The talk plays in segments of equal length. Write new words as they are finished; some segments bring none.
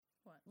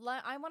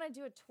I want to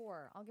do a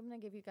tour. I'm going to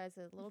give you guys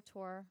a little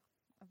tour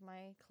of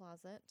my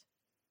closet.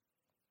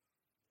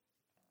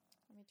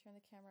 Let me turn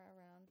the camera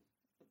around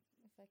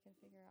if I can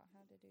figure out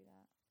how to do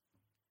that.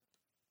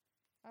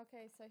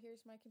 Okay, so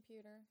here's my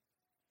computer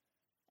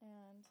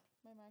and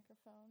my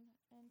microphone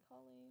and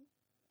Colleen,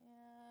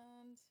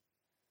 and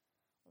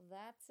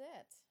that's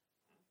it.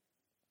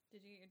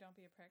 Did you Don't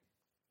Be a Prick?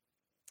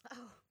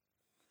 Oh.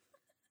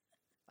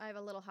 I have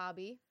a little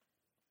hobby.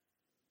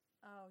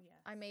 Oh,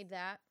 yes. I made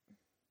that.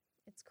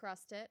 It's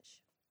cross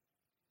stitch.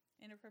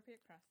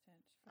 Inappropriate cross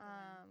stitch.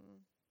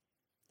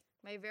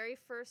 My very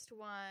first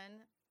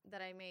one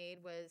that I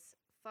made was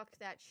 "Fuck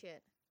That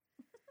Shit,"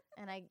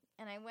 and I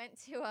went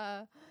to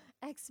a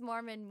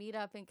ex-Mormon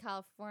meetup in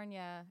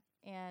California,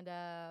 and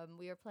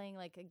we were playing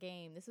like a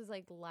game. This was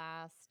like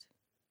last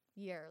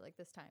year, like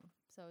this time.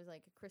 So it was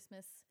like a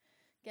Christmas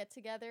get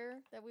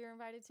together that we were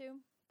invited to,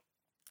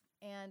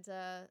 and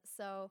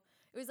so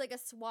it was like a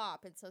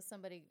swap. And so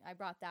I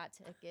brought that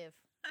to give,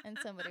 and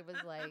somebody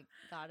was like,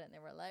 got it, and they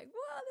were like,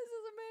 "Wow, this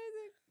is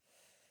amazing!"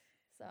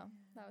 So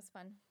that was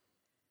fun.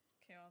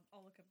 Okay,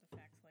 I'll look up the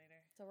facts later.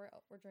 So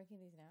we're drinking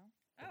these now?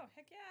 Oh,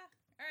 heck yeah.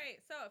 All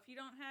right, so if you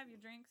don't have your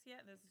drinks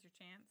yet, this is your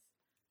chance.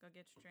 Go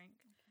get your drink.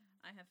 Okay.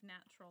 I have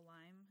natural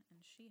lime,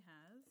 and she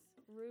has...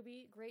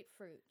 Ruby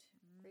grapefruit.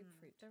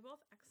 Grapefruit. They're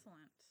both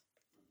excellent.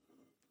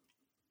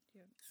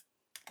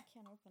 I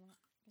can't open it.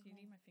 Do you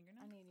need my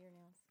fingernails? I need your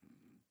nails.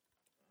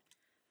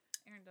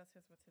 Aaron does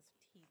his with his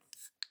teeth.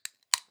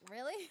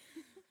 Really?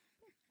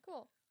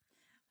 Cool.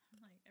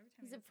 I'm like, every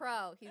time He's a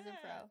pro. He's a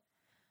pro.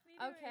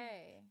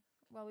 Okay.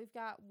 Well, we've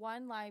got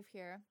one live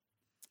here.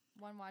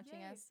 One watching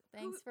us.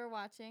 Thanks for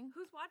watching.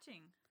 Who's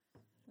watching?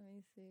 Let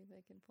me see if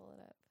I can pull it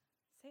up.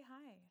 Say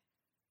hi.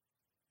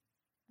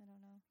 I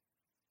don't know.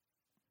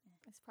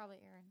 It's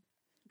probably Aaron.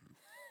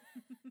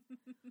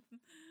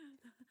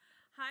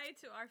 Hi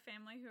to our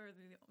family who are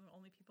the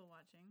only people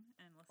watching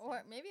and listening.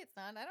 Or maybe it's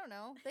not. I don't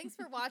know. Thanks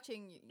for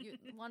watching. You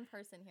one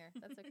person here.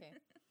 That's okay.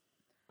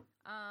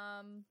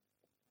 I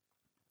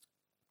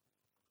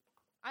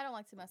don't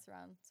like to mess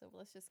around, so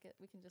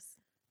we can just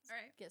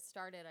get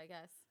started, I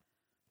guess.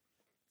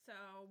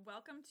 So,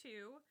 welcome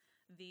to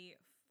the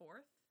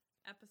 4th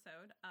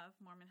episode of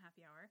Mormon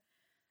Happy Hour.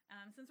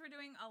 Since we're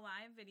doing a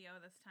live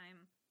video this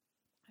time,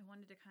 I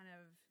wanted to kind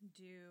of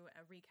do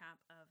a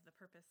recap of the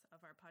purpose of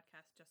our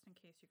podcast, just in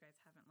case you guys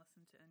haven't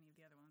listened to any of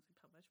the other ones we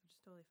published, which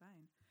is totally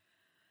fine.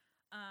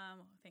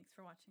 Thanks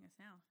for watching us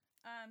now.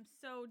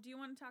 So, do you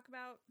want to talk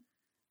about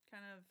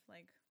kind of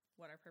like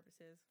what our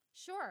purpose is?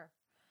 Sure.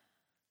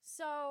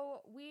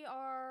 So, we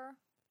are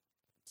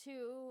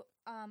two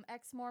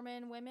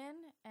ex-Mormon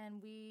women,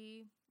 and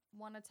we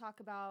want to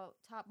talk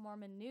about top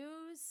Mormon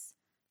news,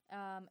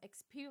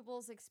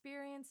 people's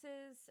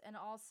experiences, and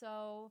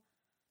also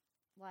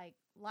like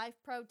life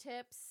pro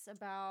tips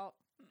about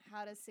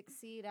how to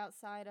succeed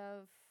outside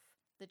of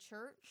the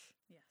church.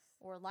 Yes.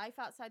 Or life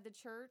outside the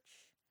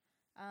church.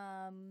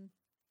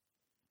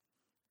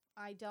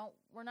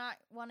 We're not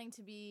wanting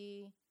to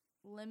be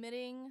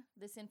limiting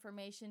this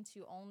information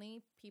to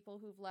only people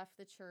who've left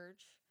the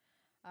church.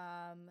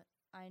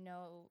 I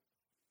know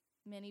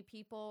many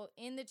people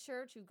in the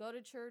church who go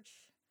to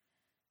church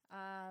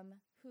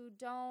who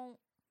don't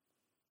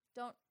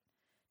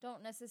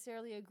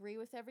necessarily agree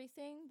with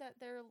everything that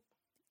they're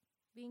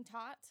being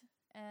taught,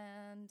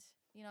 and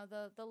you know,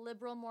 the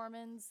liberal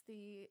Mormons,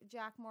 the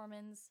Jack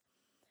Mormons,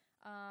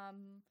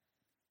 and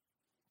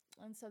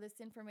so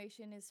this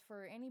information is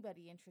for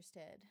anybody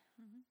interested.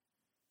 Mm-hmm.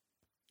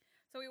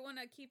 So we want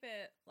to keep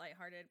it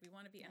lighthearted. We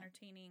want to be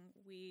entertaining.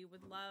 We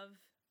would love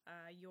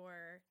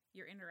your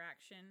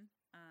interaction.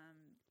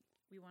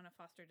 We want to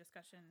foster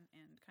discussion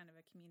and kind of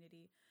a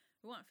community.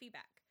 We want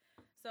feedback.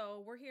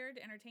 So we're here to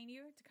entertain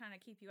you, to kind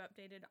of keep you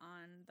updated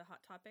on the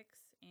hot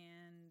topics,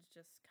 and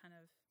just kind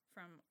of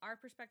from our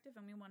perspective,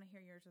 and we want to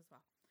hear yours as well.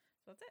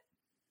 So that's it.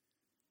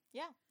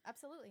 Yeah,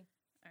 absolutely.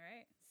 All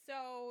right.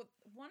 So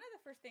one of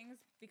the first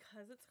things,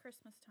 because it's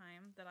Christmas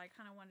time, that I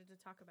kind of wanted to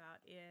talk about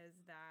is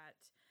that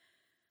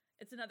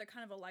it's another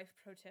kind of a life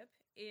pro tip,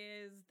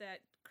 is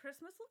that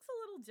Christmas looks a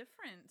little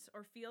different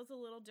or feels a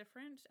little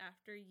different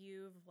after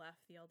you've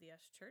left the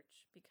LDS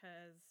church,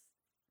 because,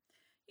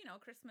 you know,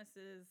 Christmas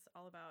is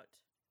all about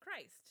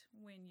Christ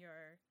when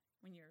you're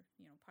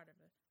part of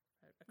a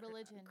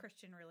religion,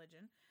 Christian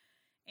religion.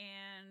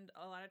 And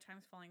a lot of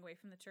times falling away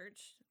from the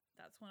church,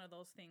 that's one of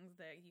those things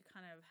that you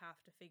kind of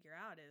have to figure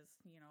out is,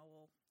 you know,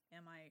 well,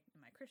 am I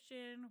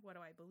Christian? What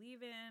do I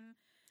believe in?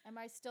 Am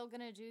I still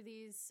going to do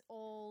these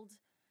old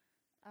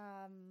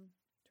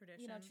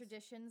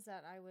traditions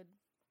that I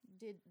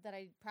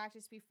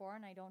practiced before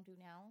and I don't do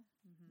now?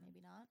 Mm-hmm.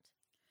 Maybe not.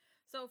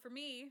 So for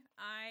me,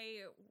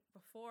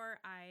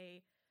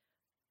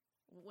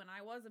 when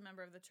I was a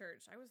member of the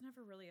church, I was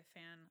never really a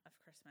fan of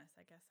Christmas.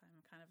 I guess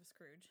I'm kind of a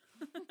Scrooge.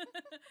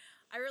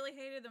 I really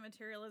hated the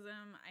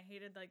materialism. I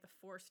hated like the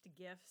forced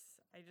gifts.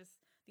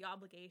 The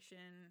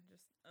obligation,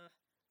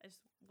 it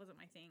just wasn't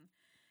my thing.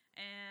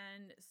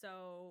 And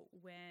so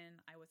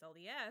when I was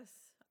LDS,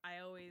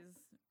 I always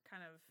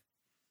kind of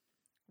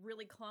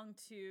really clung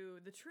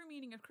to the true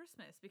meaning of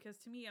Christmas, because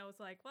to me, I was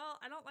like, well,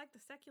 I don't like the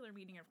secular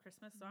meaning of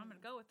Christmas, so I'm going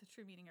to go with the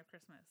true meaning of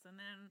Christmas. And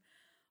then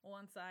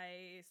once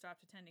I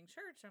stopped attending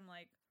church, I'm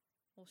like,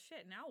 well,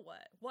 shit, now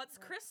what? What's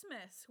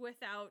Christmas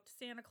without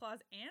Santa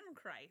Claus and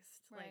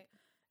Christ? Right.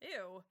 Like,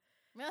 ew.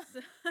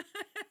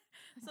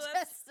 So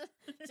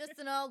just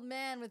an old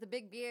man with a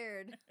big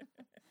beard.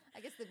 I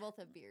guess they both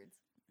have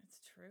beards. It's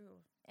true.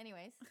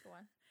 Anyways, go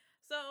on.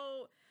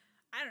 So,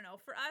 I don't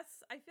know. For us,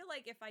 I feel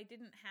like if I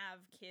didn't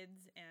have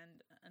kids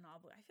and an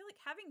I feel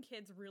like having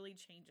kids really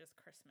changes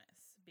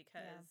Christmas,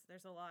 because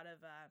there's a lot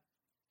of,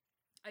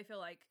 I feel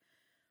like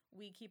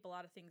we keep a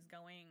lot of things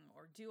going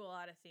or do a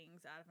lot of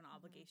things out of an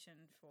obligation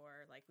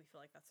for, like, we feel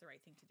like that's the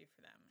right thing to do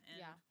for them. And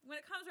when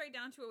it comes right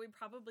down to it, we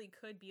probably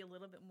could be a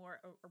little bit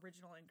more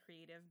original and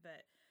creative,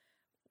 but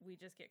we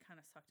just get kind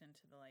of sucked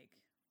into the, like,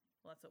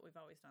 well, that's what we've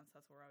always done, so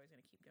that's what we're always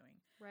going to keep doing.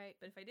 Right.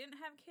 But if I didn't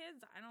have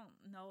kids, I don't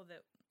know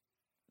that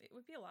it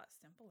would be a lot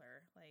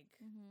simpler. Like,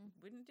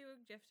 wouldn't do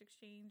a gift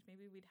exchange.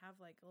 Maybe we'd have,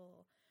 like, a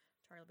little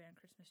Charlie Band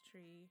Christmas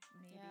tree,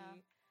 maybe. Yeah,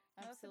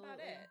 that's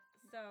about it.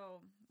 So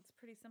it's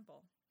pretty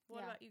simple.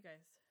 What about you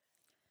guys?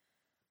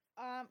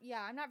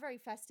 Yeah, I'm not very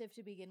festive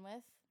to begin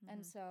with,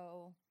 and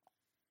so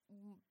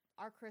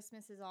our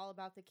Christmas is all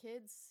about the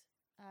kids.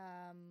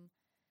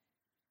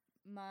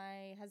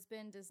 My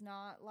husband does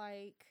not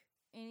like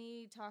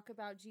any talk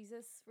about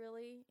Jesus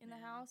really in the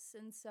house,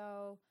 and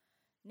so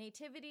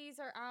nativities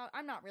are out.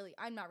 I'm not really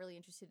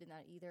interested in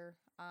that either.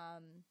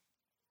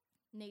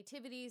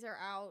 Nativities are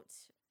out,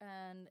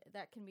 and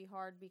that can be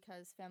hard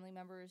because family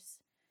members.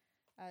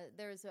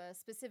 There's a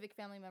specific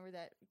family member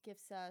that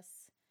gifts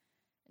us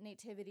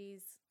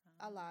nativities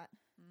a lot,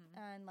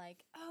 and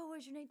like, oh,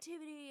 where's your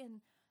nativity?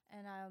 And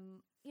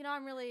you know,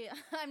 I'm really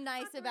I'm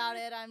nice about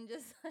it. I'm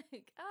just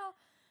like, oh,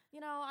 you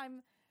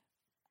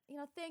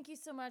know, thank you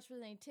so much for the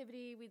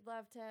nativity. We'd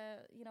love to,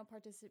 you know,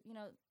 participate. You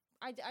know,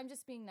 I'm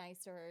just being nice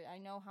to her. I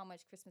know how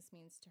much Christmas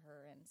means to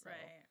her, and so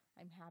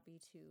I'm happy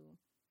to,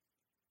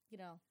 you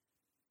know,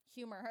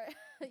 humor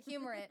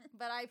it.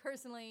 But I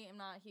personally am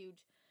not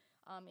huge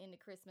into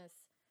Christmas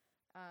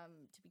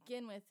to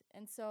begin with,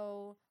 and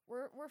so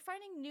we're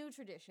finding new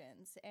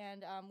traditions,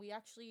 and we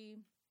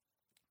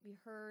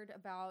heard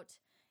about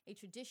a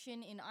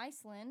tradition in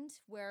Iceland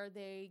where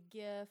they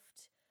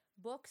gift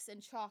books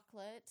and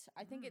chocolate.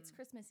 I think it's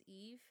Christmas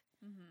Eve,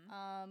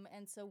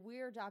 and so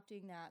we're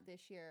adopting that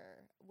this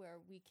year, where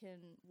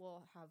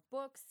we'll have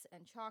books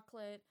and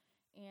chocolate,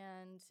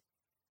 and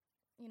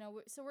you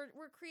know, so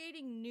we're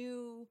creating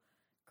new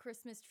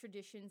Christmas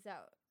traditions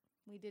that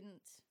we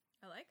didn't.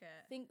 I like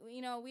it.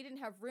 We didn't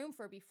have room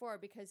for before,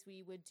 because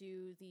we would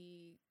do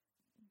the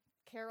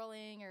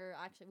caroling, or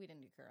actually we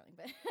didn't do caroling,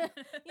 but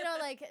you know,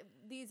 like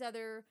these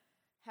other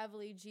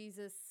heavily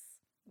Jesus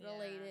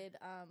related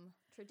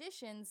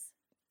traditions.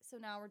 So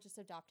now we're just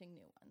adopting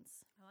new ones.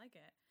 I like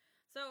it.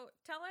 So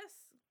tell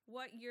us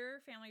what your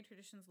family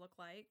traditions look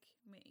like,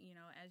 you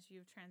know, as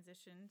you've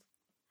transitioned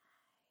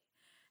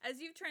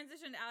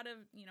out of,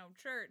 you know,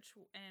 church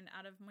and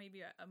out of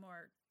maybe a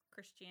more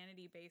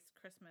Christianity-based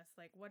Christmas.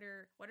 Like, what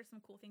are some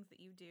cool things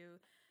that you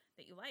do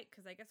that you like?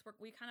 Because I guess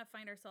we kind of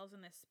find ourselves in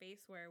this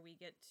space where we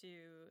get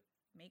to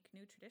make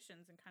new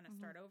traditions and kind of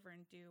start over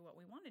and do what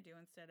we want to do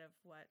instead of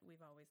what we've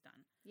always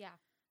done. Yeah.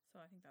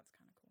 So I think that's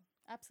kind of cool.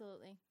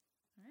 Absolutely.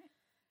 All right.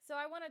 So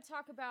I want to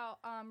talk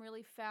about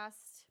really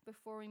fast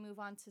before we move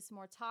on to some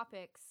more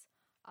topics.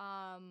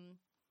 I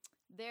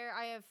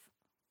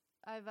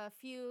have a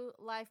few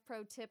life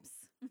pro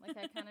tips, like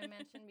I kind of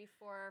mentioned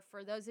before,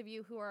 for those of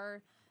you who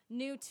are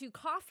new to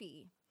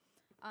coffee.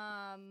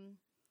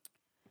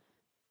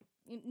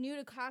 New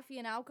to coffee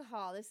and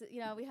alcohol. This is, you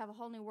know, we have a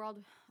whole new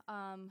world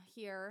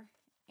here.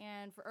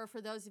 And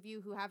for those of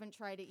you who haven't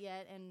tried it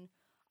yet and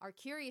are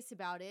curious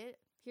about it,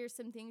 here's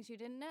some things you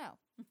didn't know.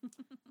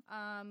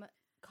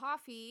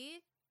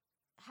 Coffee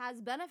has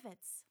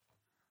benefits.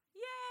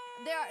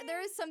 Yay!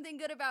 There is something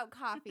good about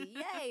coffee.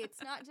 Yay!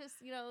 It's not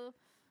just, you know,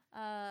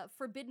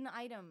 forbidden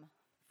item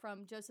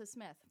from Joseph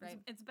Smith, right?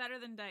 It's better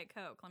than Diet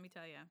Coke, let me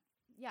tell you.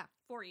 Yeah.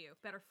 For you.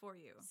 Better for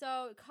you.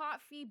 So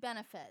coffee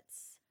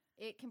benefits.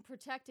 It can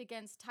protect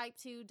against type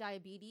 2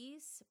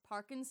 diabetes,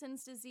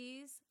 Parkinson's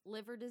disease,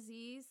 liver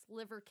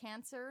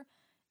cancer,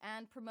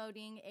 and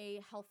promoting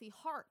a healthy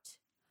heart,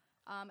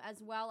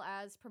 as well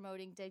as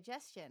promoting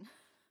digestion,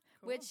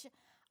 which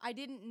I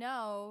didn't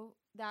know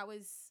that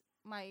was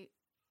my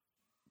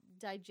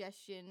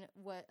digestion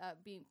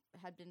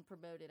had been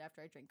promoted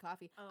after I drank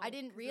coffee. I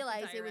didn't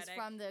realize it was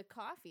from the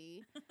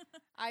coffee.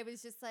 I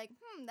was just like,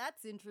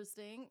 that's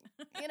interesting,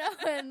 you know.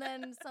 And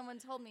then someone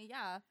told me,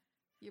 yeah,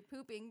 you're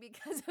pooping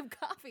because of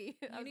coffee.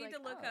 You need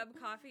to look up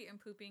coffee and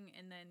pooping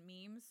and then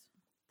memes.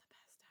 The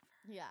best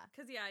ever. Yeah,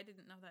 because I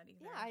didn't know that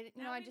either.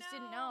 Yeah, I just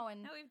didn't know,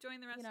 and now we've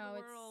joined the rest of the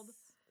world.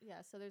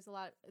 Yeah, so there's a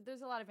lot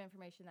of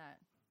information that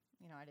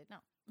I didn't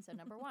know. So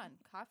number one,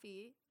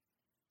 coffee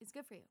is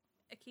good for you.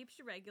 It keeps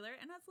you regular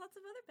and has lots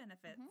of other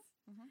benefits.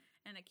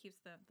 And it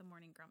keeps the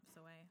morning grumps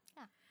away.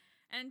 Yeah.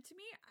 And to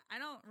me, I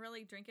don't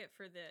really drink it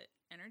for the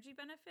energy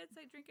benefits.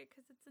 I drink it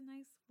because it's a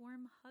nice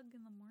warm hug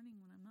in the morning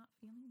when I'm not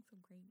feeling so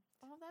great.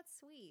 Oh, that's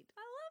sweet.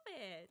 I love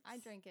it. I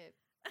drink it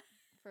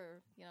for,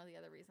 the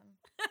other reason.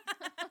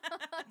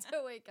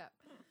 To wake up.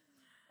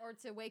 Or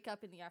to wake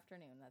up in the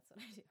afternoon. That's what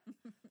I do.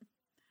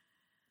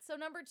 So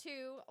number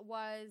 2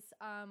 was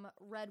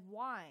red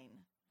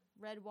wine.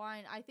 Red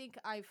wine. I think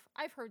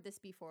I've heard this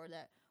before,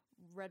 that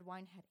red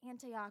wine had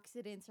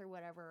antioxidants or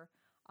whatever.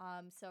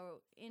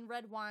 So in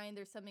red wine,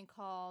 there's something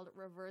called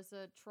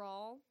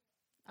resveratrol,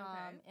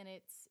 and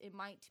it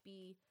might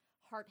be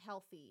heart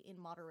healthy in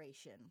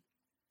moderation.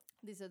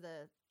 These are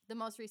the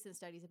most recent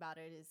studies about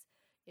it. Is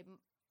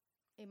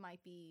it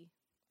might be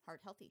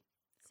heart healthy.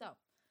 So,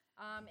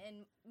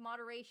 in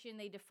moderation,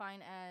 they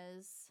define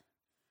as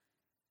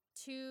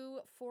 2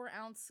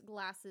 4-ounce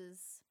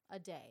glasses a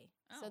day.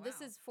 Oh, so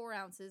this is 4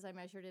 ounces. I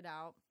measured it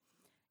out.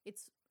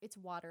 It's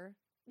water.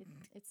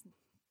 It's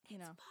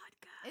vodka.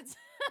 It's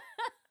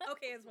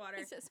okay, it's water.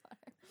 It's just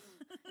water.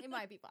 It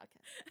might be vodka.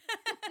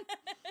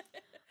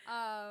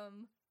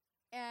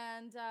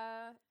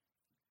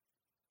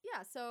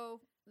 Yeah,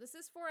 so this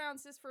is 4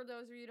 ounces for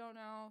those of you who don't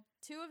know.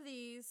 2 of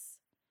these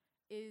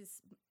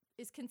is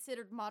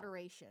considered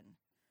moderation.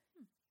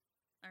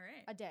 All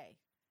right. A day.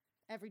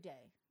 Every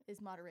day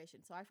is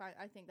moderation. So I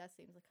think that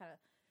seems like kind of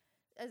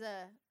as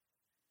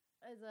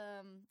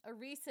a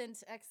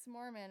recent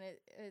ex-Mormon,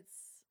 it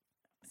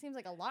seems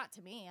like a lot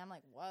to me. I'm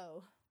like,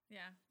 whoa.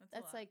 Yeah,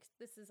 that's like,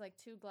 this is like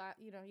 2 glass.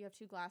 You have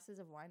 2 glasses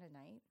of wine a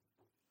night.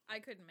 I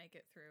couldn't make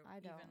it through I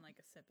don't. even like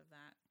a sip of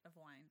that of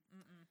wine.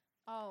 Mm-mm.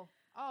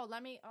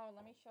 Let me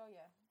show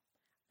you.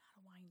 Not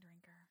a wine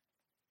drinker.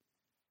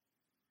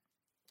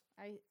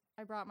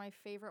 I brought my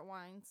favorite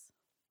wines.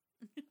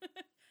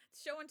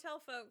 Show and tell,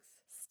 folks.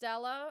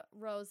 Stella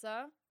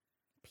Rosa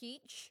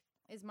Peach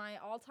is my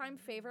all-time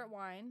favorite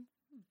wine.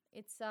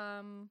 It's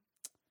a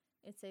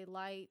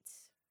light,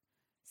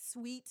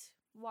 sweet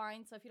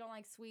wine. So if you don't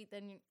like sweet,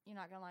 then you're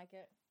not gonna like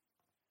it.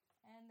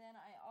 And then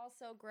I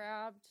also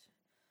grabbed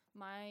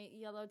my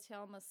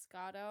Yellowtail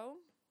Moscato.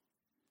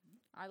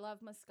 I love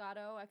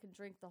Moscato. I can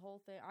drink the whole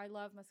thing. I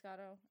love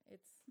Moscato.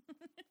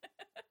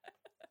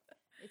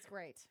 It's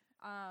great.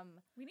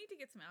 We need to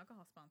get some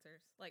alcohol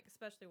sponsors, like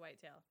especially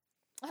Whitetail.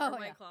 Oh,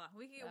 White Claw.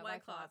 We can get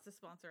White Claw to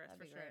sponsor us.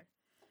 That'd for sure.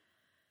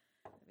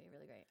 That'd be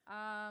really great.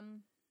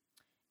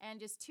 And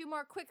just 2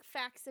 more quick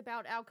facts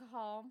about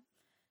alcohol.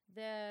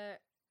 It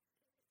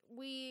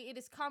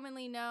is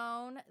commonly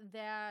known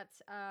that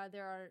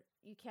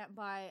you can't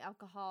buy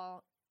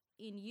alcohol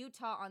in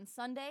Utah on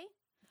Sunday,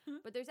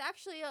 but there's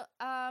actually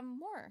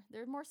more.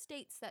 There are more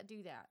states that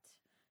do that.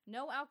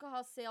 No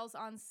alcohol sales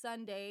on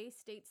Sunday.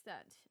 States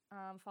that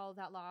follow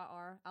that law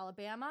are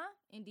Alabama,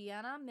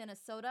 Indiana,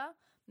 Minnesota,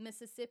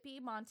 Mississippi,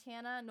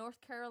 Montana, North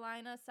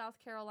Carolina, South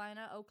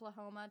Carolina,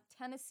 Oklahoma,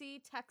 Tennessee,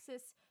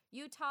 Texas,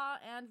 Utah,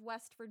 and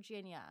West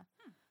Virginia.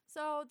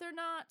 So they're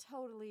not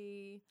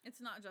totally...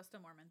 It's not just a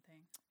Mormon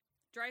thing.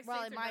 Dry states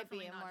well, it are might be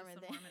definitely a not Mormon just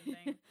a thing.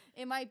 Mormon thing.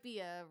 It might be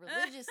a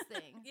religious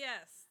thing.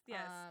 Yes.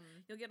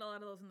 You'll get a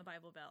lot of those in the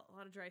Bible Belt. A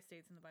lot of dry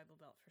states in the Bible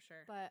Belt for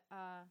sure. But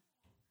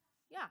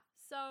yeah,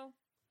 so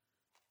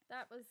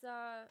that was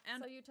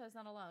so Utah's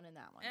not alone in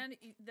that one. And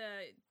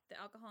the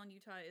alcohol in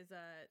Utah is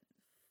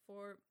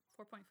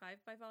 4.5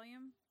 by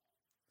volume.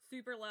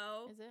 Super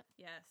low. Is it?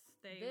 Yes.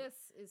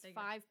 This is 5%.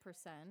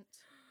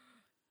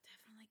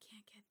 Definitely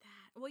can't get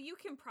that. Well, you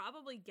can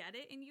probably get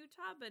it in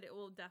Utah, but it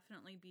will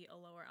definitely be a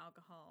lower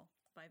alcohol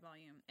by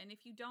volume. And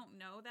if you don't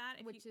know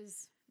that,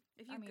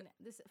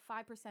 this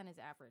 5% is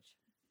average.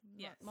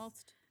 Yes.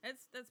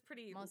 That's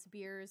pretty. Most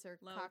beers or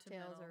low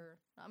cocktails or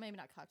maybe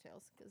not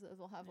cocktails because those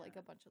will have like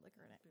a bunch of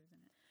liquor in it. Booze in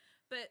it.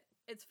 But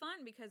it's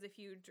fun because if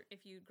you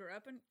grew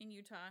up in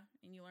Utah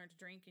and you learn to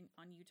drink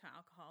on Utah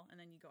alcohol and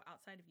then you go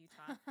outside of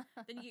Utah,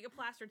 then you get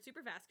plastered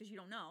super fast because you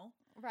don't know.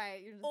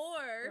 Right. You're just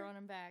throwing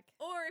them back.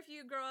 Or if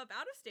you grow up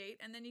out of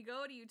state and then you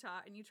go to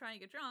Utah and you try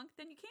and get drunk,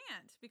 then you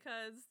can't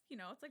because,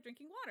 it's like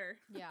drinking water.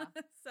 Yeah.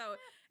 So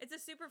it's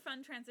a super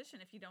fun transition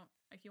if you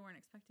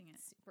weren't expecting it.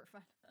 Super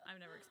fun.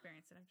 I've never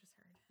experienced it. I've just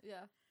heard.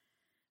 Yeah.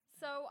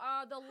 So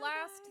the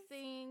last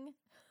thing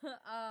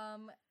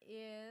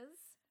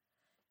is...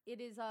 It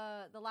is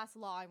the last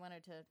law I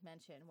wanted to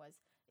mention was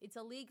it's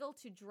illegal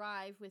to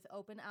drive with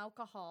open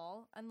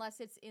alcohol unless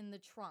it's in the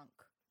trunk.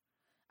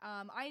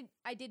 I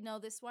did know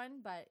this one,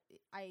 but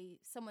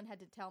someone had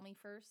to tell me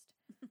first.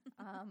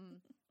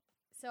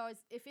 So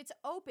if it's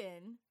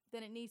open,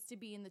 then it needs to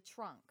be in the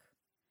trunk.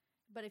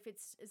 But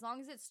as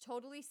long as it's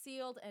totally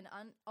sealed and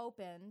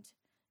unopened,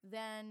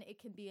 then it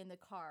can be in the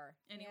car.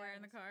 Anywhere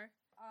in the car?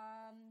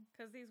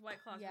 Because these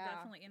White Claws were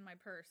definitely in my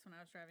purse when I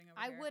was driving over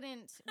here. I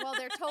wouldn't. Well,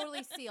 they're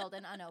totally sealed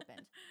and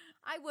unopened.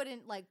 I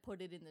wouldn't put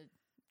it in the,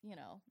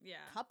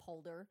 cup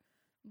holder.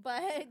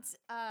 But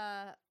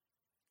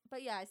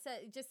yeah,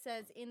 it just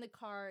says in the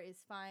car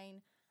is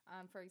fine.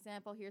 For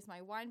example, here's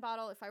my wine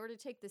bottle. If I were to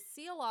take the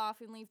seal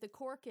off and leave the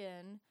cork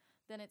in,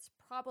 then it's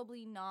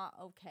probably not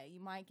okay. You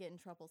might get in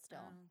trouble still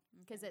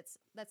because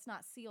that's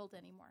not sealed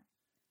anymore.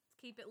 Let's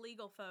keep it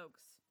legal,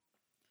 folks.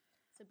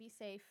 So be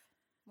safe.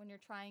 when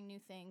you're trying new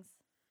things.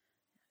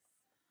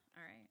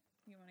 All right.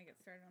 You want to get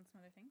started on some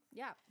other things?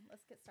 Yeah,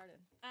 let's get started.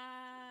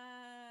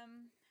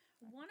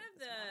 One of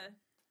the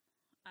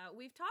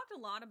we've talked a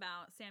lot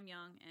about Sam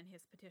Young and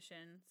his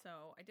petition,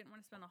 so I didn't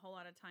want to spend a whole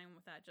lot of time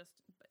with that, just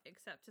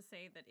except to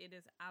say that it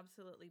is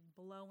absolutely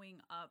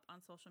blowing up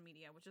on social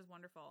media, which is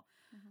wonderful.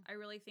 Mhm. I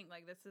really think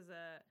like this is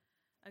a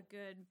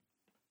good.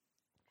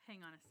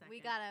 Hang on a second. We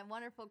got a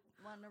wonderful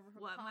What,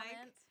 Mike?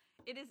 comment.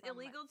 It is from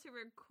illegal to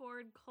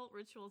record cult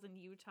rituals in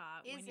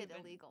Utah. Is it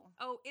illegal?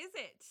 Oh, is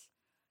it?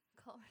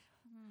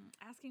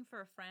 Asking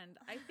for a friend.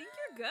 I think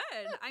you're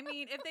good. I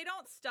mean, if they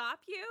don't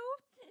stop you,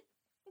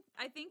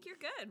 I think you're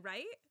good,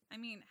 right? I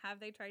mean,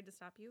 have they tried to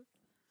stop you?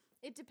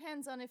 It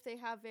depends on if they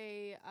have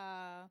a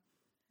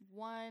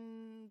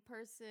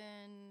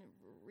one-person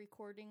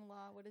recording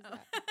law. What is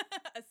that?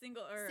 A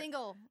single or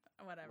Single.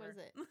 whatever. What is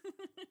it?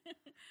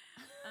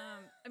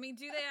 I mean,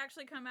 do they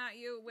actually come at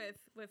you with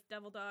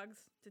devil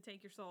dogs to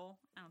take your soul?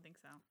 I don't think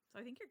so. So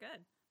I think you're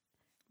good.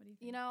 What do you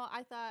think? You know,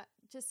 I thought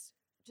just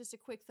a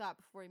quick thought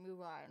before we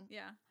move on.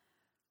 Yeah.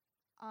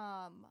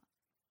 I'm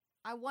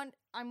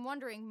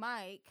wondering,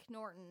 Mike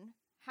Norton,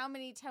 how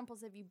many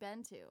temples have you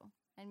been to?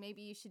 And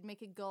maybe you should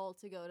make a goal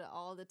to go to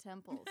all the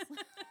temples.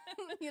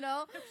 You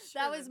know,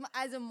 Sure. that was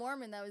as a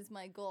Mormon, that was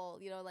my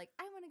goal. You know, like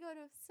I want to go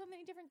to so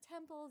many different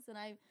temples, and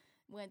I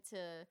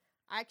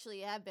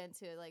actually have been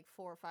to like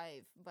 4 or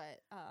 5,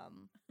 but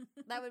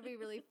that would be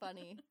really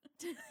funny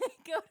to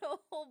go to a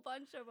whole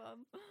bunch of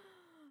them.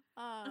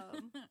 Oh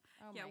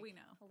Yeah, Mike, we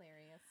know.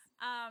 hilarious.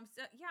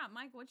 So yeah,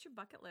 Mike, what's your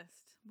bucket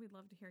list? We'd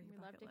love to hear your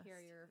We'd love bucket to list. hear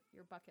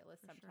your bucket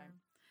list For sometime.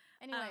 sure.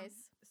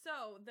 Anyways,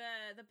 So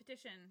the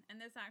petition, and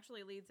this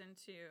actually leads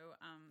into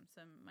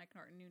some Mike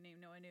Norton New Name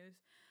Noah news.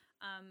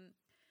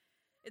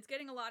 It's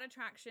getting a lot of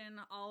traction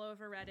all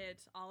over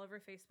Reddit, all over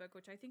Facebook,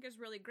 which I think is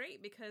really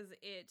great because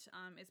it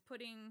is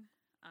putting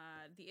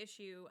the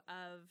issue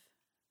of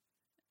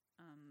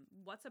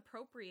what's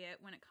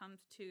appropriate when it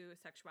comes to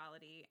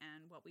sexuality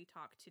and what we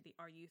talk to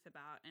our youth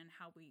about and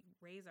how we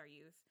raise our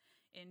youth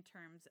in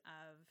terms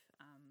of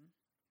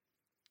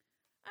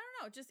I don't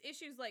know, just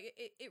issues like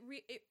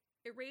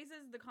it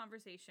raises the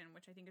conversation,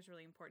 which I think is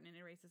really important, and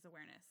it raises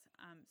awareness.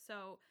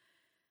 So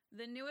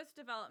the newest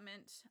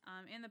development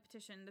in the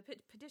petition,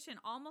 petition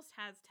almost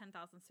has 10,000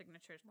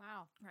 signatures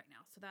wow. right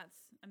now, so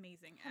that's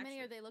amazing. How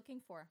many are they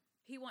looking for?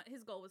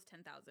 His goal was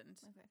 10,000.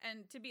 Okay.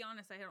 And to be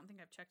honest, I don't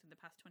think I've checked in the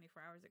past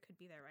 24 hours. It could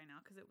be there right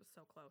now because it was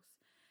so close.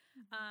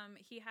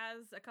 He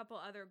has a couple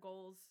other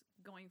goals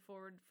going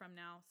forward from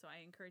now, so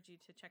I encourage you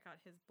to check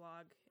out his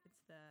blog.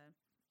 It's the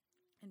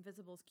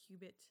Invisibles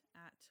Cubit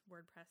at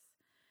WordPress.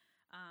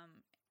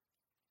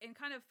 And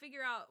kind of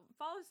figure out,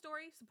 follow his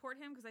story, support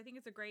him, because I think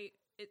it's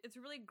it's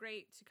really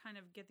great to kind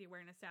of get the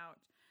awareness out.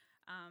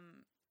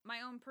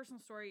 My own personal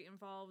story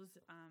involves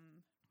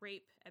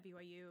rape at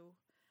BYU.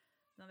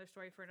 Another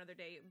story for another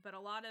day, but a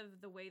lot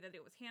of the way that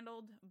it was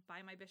handled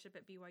by my bishop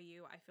at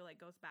BYU, I feel like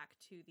goes back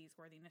to these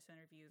worthiness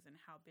interviews and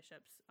how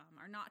bishops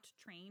are not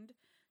trained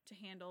to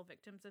handle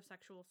victims of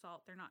sexual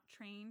assault. They're not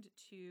trained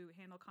to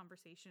handle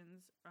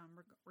conversations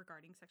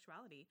regarding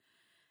sexuality.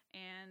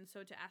 And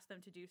so to ask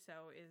them to do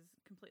so is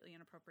completely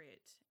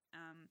inappropriate.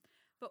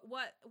 But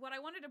what I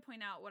wanted to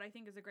point out, what I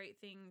think is a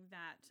great thing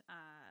that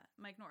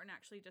Mike Norton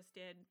actually just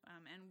did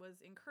and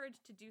was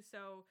encouraged to do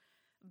so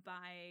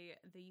by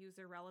the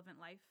user Relevant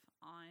Life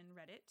on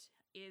Reddit,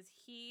 is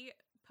he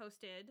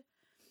posted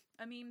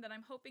a meme that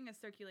I'm hoping is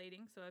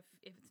circulating. So if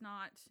it's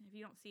not, if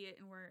you don't see it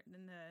and we're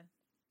in the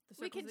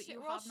circles that you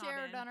we'll hobnob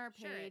share it in, on our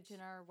share page it.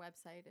 and our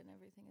website and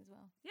everything as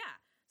well. Yeah.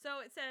 So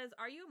it says,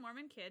 are you a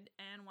Mormon kid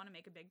and want to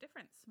make a big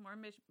difference?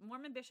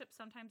 Mormon bishops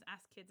sometimes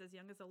ask kids as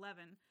young as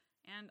 11,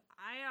 and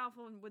I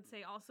often would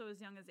say also as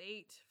young as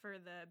 8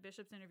 for the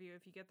bishop's interview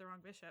if you get the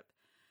wrong bishop.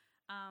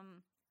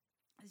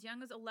 As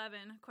young as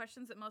 11,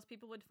 questions that most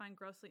people would find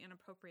grossly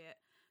inappropriate.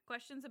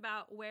 Questions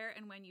about where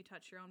and when you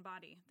touch your own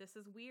body. This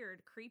is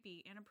weird,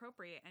 creepy,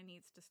 inappropriate, and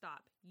needs to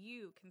stop.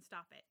 You can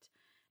stop it.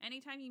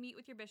 Anytime you meet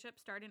with your bishop,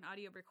 start an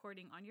audio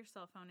recording on your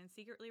cell phone and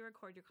secretly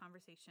record your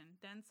conversation.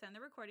 Then send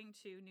the recording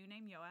to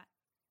newnameNoah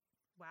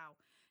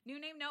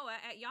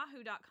at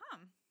yahoo.com.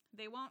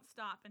 They won't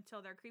stop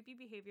until their creepy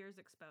behavior is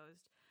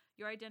exposed.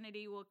 Your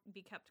identity will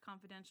be kept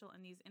confidential,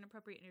 and these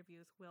inappropriate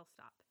interviews will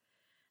stop.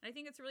 And I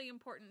think it's really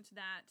important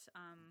that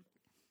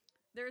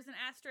there's an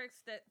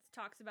asterisk that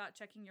talks about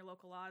checking your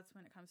local laws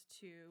when it comes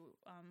to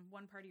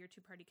one-party or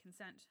two-party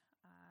consent.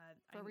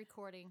 For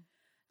recording.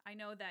 I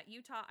know that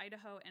Utah,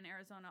 Idaho, and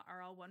Arizona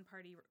are all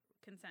one-party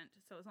consent.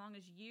 So as long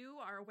as you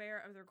are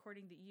aware of the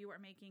recording that you are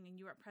making and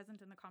you are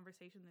present in the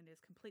conversation, then it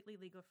is completely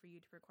legal for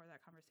you to record that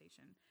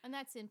conversation. And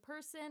that's in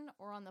person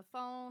or on the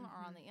phone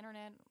or on the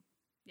internet.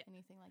 Yeah.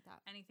 Anything like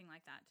that. Anything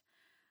like that.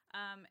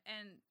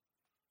 And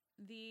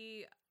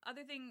the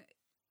other thing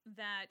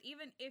that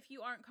even if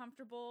you aren't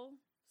comfortable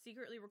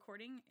secretly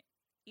recording,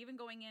 even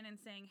going in and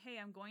saying, hey,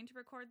 I'm going to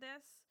record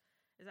this,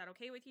 is that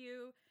okay with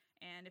you?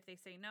 And if they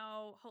say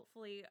no,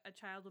 hopefully a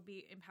child will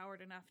be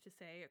empowered enough to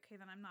say,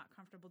 okay, then I'm not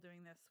comfortable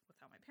doing this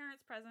without my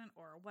parents present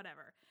or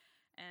whatever.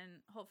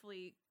 And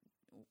hopefully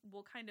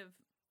will kind of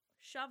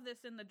shove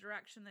this in the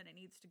direction that it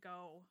needs to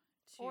go.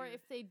 Or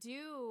if they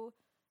do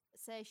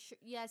say,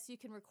 yes, you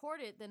can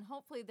record it, then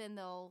hopefully then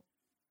they'll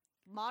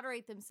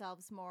moderate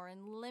themselves more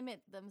and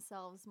limit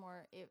themselves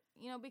more,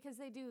 because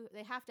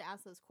they have to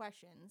ask those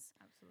questions.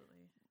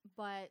 Absolutely.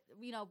 But,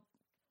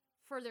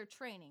 for their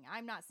training,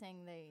 I'm not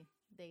saying they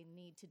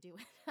need to do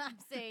it. I'm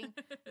saying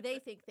they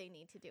think they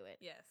need to do it.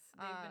 Yes,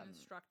 they've been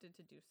instructed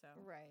to do so.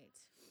 Right.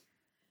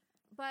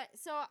 But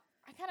so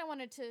I kind of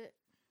wanted to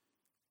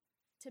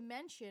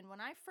mention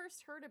when I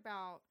first heard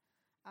about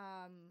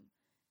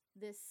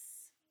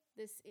this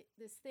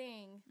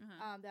thing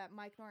that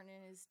Mike Norton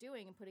is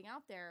doing and putting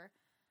out there,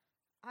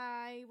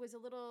 I was a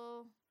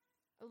little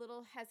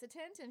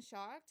hesitant and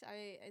shocked.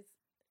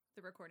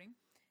 The recording?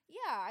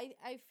 Yeah,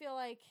 I feel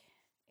like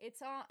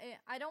it's all.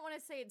 I don't want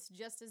to say it's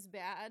just as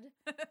bad,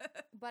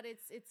 but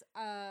it's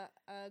a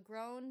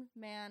grown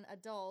man,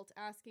 adult,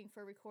 asking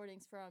for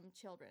recordings from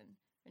children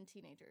and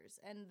teenagers,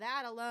 and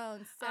that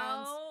alone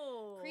sounds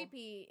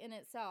creepy in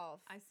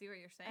itself. I see what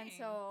you're saying. And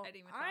so I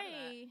didn't even thought of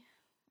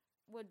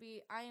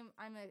that.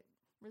 I'm a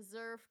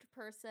reserved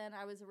person.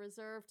 I was a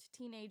reserved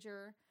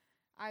teenager.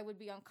 I would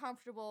be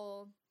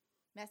uncomfortable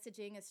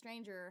messaging a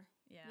stranger.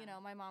 Yeah.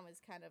 My mom was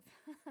kind of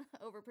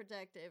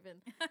overprotective,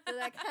 and so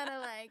that kind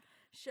of like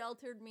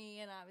sheltered me,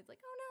 and I was like,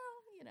 oh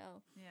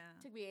no, Yeah.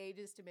 It took me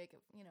ages to make a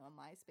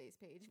MySpace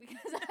page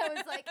because I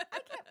was like, I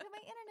can't put my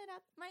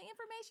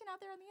information out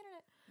there on the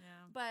internet.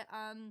 Yeah. But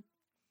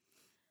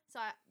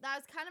that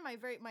was kind of my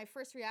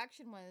first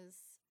reaction was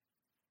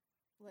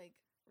like,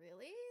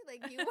 really?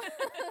 Like you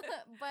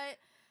but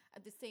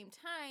at the same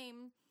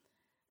time,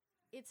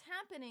 it's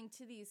happening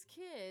to these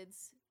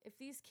kids. If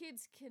these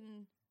kids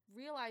can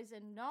realize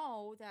and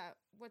know that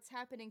what's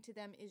happening to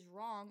them is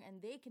wrong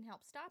and they can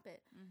help stop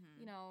it,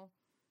 Mm-hmm.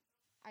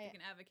 They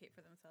can advocate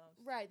for themselves.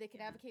 Right, they can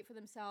advocate for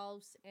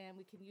themselves, and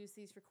we can use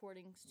these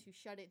recordings to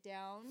shut it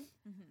down.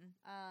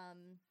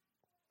 Mm-hmm.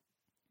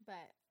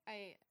 But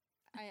I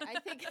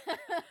think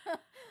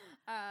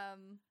I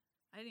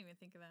didn't even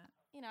think of that.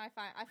 I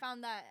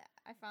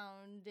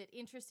found it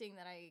interesting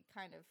that I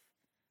kind of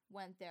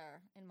went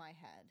there in my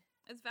head.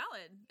 It's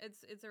valid.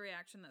 It's a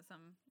reaction that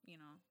some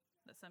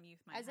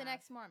youth might have. As an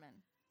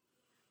ex-Mormon.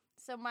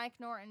 So Mike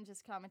Norton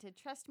just commented,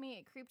 "Trust me,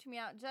 it creeped me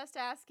out just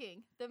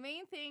asking. The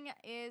main thing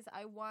is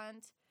I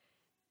want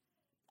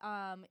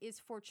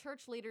is for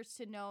church leaders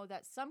to know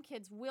that some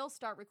kids will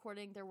start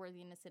recording their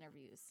worthiness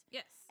interviews."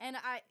 Yes. And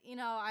I'm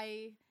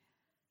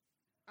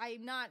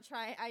not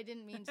trying. I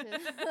didn't mean to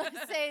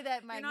say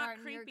that Mike You're not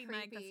Norton, creepy, you're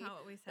creepy. Mike. That's not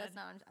what we said. That's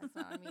not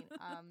what I mean.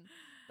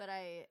 But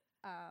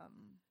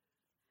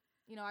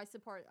I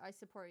support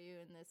you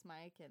in this,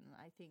 Mike, and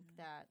I think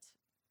that,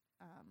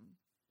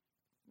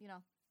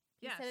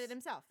 he said it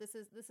himself. This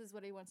is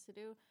what he wants to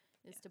do,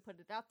 is to put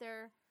it out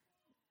there.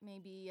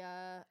 Maybe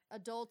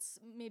adults,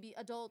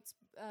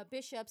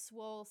 bishops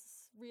will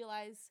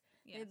realize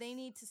that they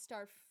need to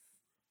start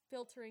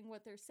filtering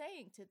what they're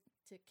saying to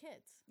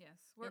kids. Yes,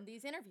 in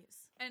these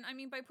interviews. And I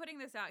mean, by putting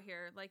this out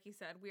here, like you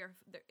said,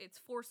 it's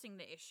forcing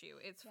the issue.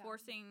 It's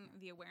forcing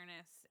the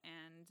awareness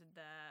and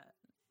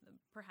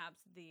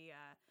perhaps the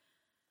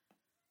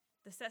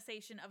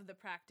cessation of the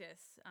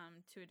practice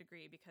to a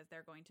degree, because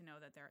they're going to know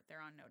that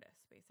they're on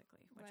notice,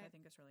 basically, which I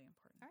think is really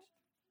important. All right.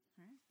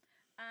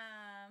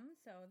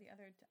 So the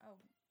other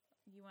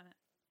you want to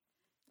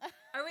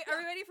are we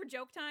ready for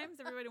joke time?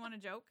 Does everybody want a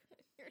joke?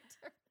 Your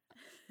turn.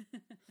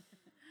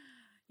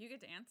 You get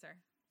to answer.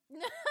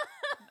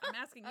 I'm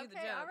asking you the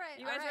Okay, joke. all right,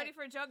 You guys all ready right.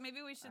 for a joke?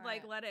 Maybe we should All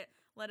right. let it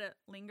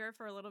linger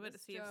for a little bit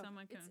This to see if joke,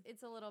 someone can.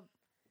 It's a little.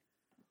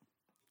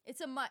 It's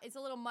a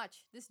little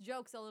much. This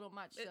joke's a little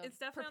much. So It's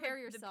definitely prepare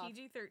the yourself.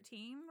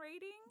 PG-13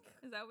 rating.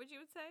 Is that what you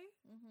would say?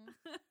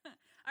 Mm-hmm.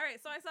 All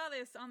right. So I saw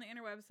this on the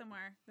interweb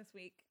somewhere this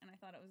week, and I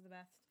thought it was the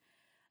best.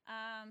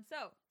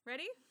 So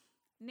ready?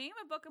 Name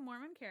a Book of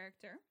Mormon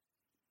character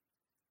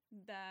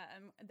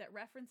that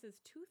references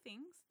two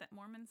things that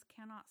Mormons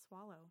cannot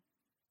swallow.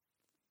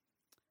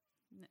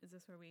 Is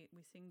this where we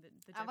sing the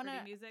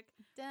Jeopardy music?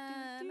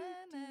 Anybody?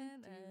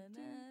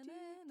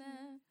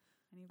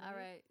 All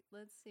right,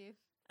 let's see.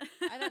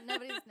 I don't.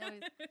 Nobody's.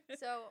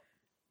 So,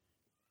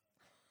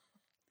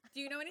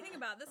 do you know anything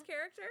about this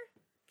character?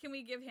 Can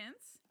we give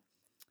hints?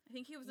 I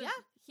think he was.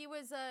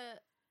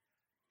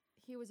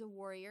 He was a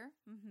warrior.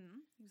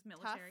 Mm-hmm. He was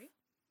military.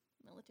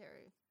 Tough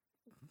military.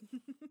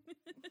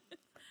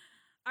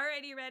 All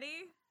right, you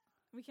ready?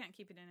 We can't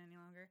keep it in any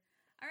longer.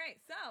 All right,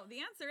 so the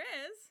answer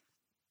is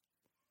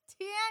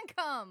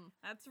Teancum.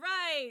 That's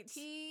right.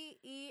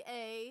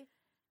 Teancum.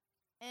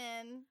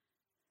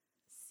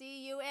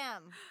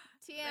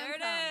 There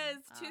it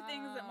is. Two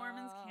things that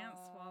Mormons can't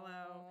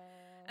swallow.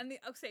 And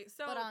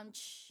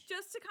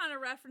just to kind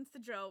of reference the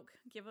joke,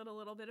 give it a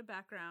little bit of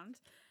background.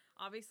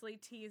 Obviously,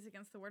 T is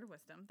against the word of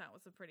wisdom. That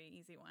was a pretty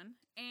easy one.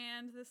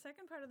 And the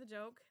second part of the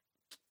joke,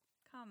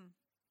 come.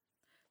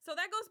 So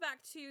that goes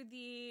back to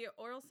the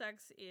oral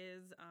sex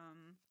is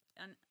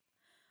an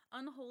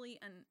unholy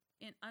and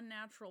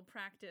unnatural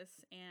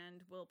practice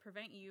and will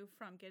prevent you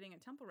from getting a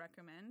temple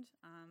recommend.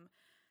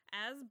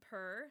 As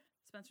per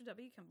Spencer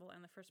W. Kimball and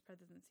the First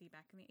Presidency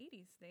back in the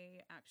 80s. They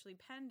actually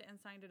penned and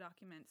signed a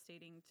document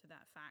stating to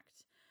that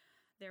fact.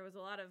 There was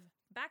a lot of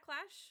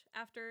backlash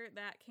after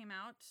that came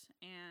out,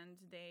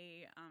 and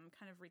they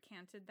kind of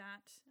recanted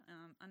that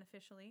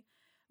unofficially.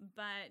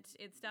 But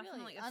it's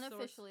definitely really?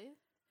 Unofficially.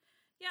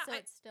 Yeah, so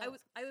it's still,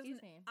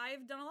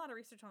 I've done a lot of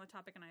research on the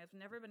topic, and I have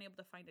never been able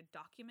to find a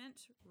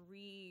document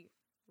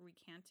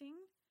recanting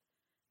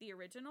the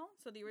original.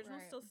 So the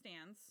original still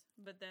stands,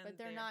 but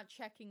they're not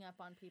checking up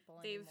on people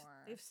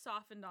anymore. They've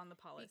softened on the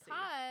policy.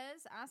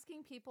 Because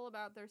asking people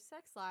about their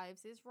sex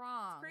lives is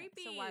wrong. It's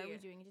creepy. So why are we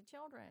doing it to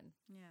children?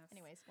 Yes.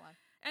 Anyways, go on.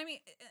 I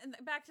mean,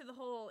 back to the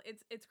whole,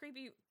 it's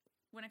creepy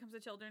when it comes to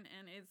children,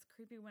 and it's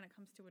creepy when it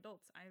comes to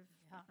adults.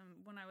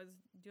 When I was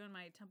doing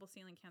my temple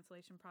sealing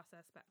cancellation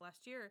process back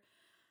last year,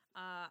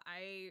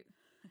 I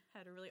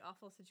had a really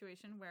awful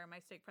situation where my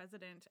stake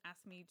president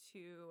asked me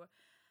to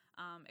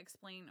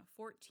explain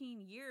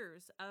 14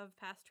 years of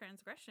past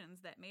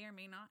transgressions that may or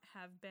may not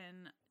have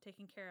been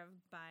taken care of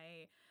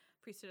by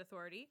priesthood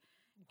authority.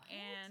 What?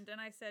 And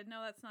I said,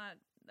 no,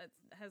 that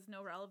has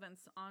no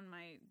relevance on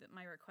my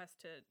request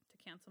to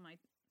cancel my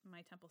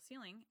temple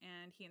sealing.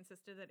 And he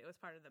insisted that it was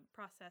part of the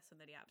process and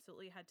that he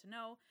absolutely had to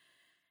know.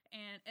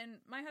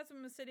 And my husband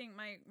was sitting,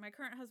 my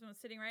current husband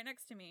was sitting right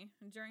next to me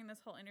during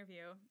this whole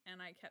interview, and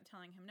I kept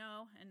telling him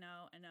no and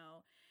no and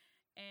no.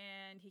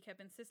 And he kept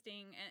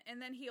insisting,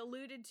 and then he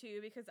alluded to,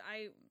 because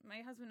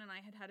my husband and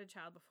I had a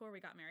child before we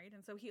got married,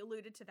 and so he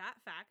alluded to that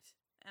fact,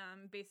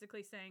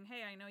 basically saying,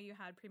 hey, I know you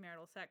had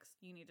premarital sex,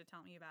 you need to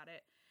tell me about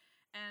it.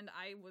 And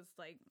I was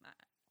like,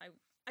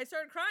 I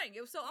started crying.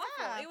 It was so awful.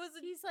 Yeah, It was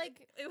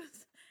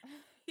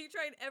he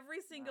tried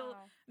every single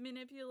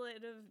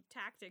manipulative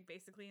tactic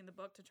basically in the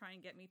book to try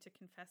and get me to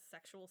confess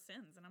sexual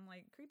sins, and I'm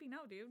like, creepy,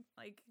 no, dude.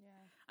 Like,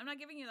 I'm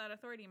not giving you that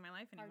authority in my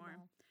life anymore.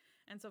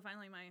 And so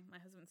finally my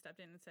husband stepped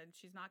in and said,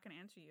 she's not going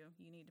to answer you.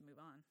 You need to move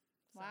on.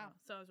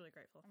 So I was really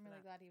grateful for that. I'm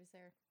really glad he was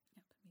there.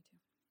 Yep, me too.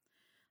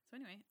 So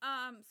anyway,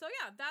 so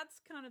yeah,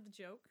 that's kind of the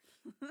joke.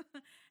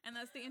 And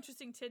that's the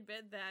interesting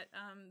tidbit that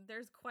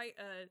there's quite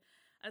a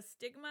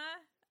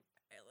stigma,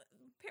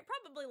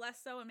 probably less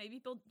so, and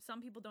maybe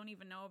some people don't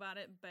even know about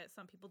it, but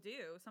some people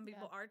do. Some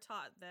people are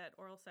taught that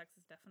oral sex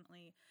is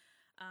definitely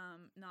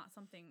not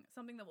something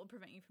that will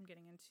prevent you from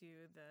getting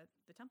into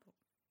the temple.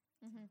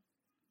 Mm-hmm.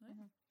 So,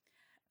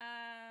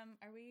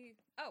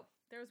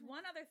 there was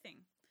one other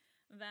thing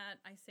that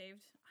I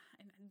saved,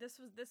 and this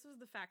was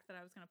the fact that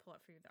I was going to pull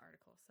up for you, the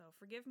article. So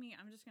forgive me,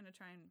 I'm just going to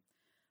try and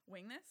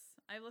wing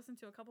this. I've listened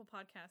to a couple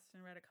podcasts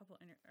and read a couple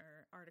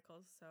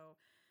articles, so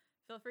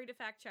feel free to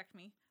fact check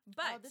me.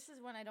 But this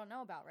is one I don't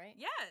know about, right?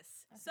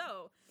 Yes. Okay.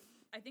 So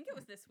I think it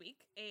was this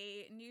week,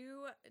 a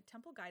new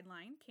temple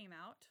guideline came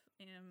out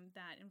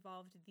that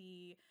involved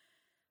the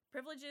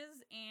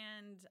privileges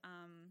and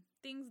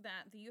things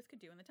that the youth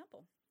could do in the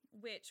temple,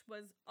 which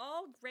was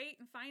all great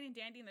and fine and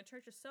dandy, and the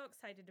church is so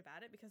excited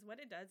about it because what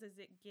it does is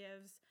it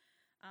gives,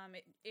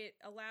 it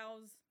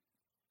allows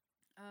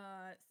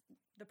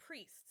the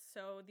priests,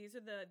 so these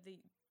are the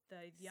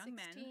young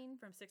men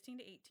from 16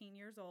 to 18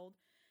 years old,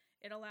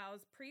 it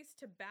allows priests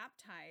to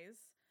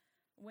baptize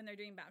when they're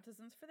doing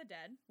baptisms for the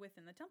dead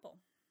within the temple.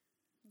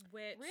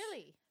 Which,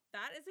 really?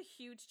 That is a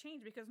huge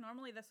change, because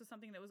normally this was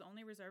something that was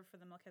only reserved for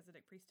the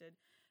Melchizedek priesthood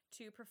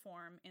to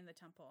perform in the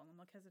temple. And the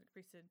Melchizedek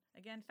priesthood,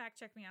 again, fact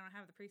check me, I don't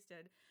have the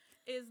priesthood,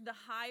 is the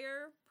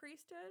higher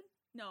priesthood?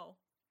 No.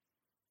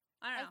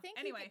 I don't know. I think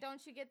anyway,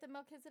 don't you get the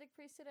Melchizedek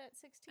priesthood at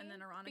 16? And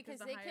then Aaronic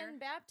because is the higher? Because they can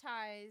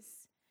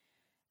baptize,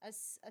 a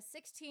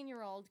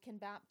 16-year-old can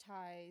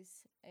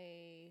baptize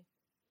a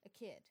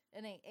kid,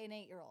 an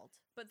 8-year-old.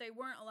 But they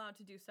weren't allowed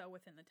to do so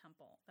within the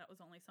temple. That was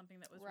only something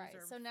that was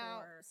reserved so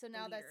now, for So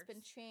now leaders. that's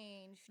been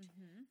changed,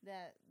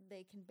 that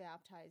they can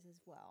baptize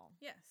as well.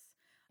 Yes.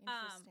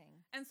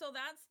 Interesting. And so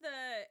that's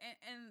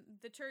and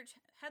the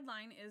church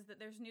headline is that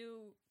there's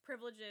new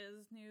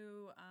privileges,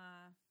 new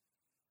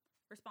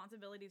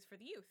responsibilities for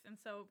the youth. And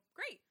so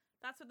great.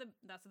 That's what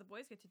the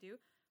boys get to do.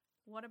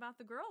 What about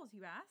the girls,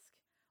 you ask?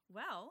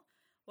 Well,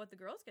 what the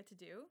girls get to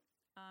do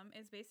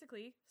is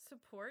basically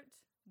support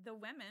the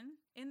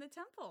women in the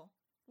temple.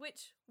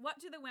 Which, what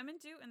do the women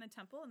do in the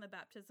temple in the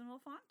baptismal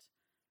font?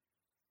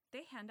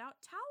 They hand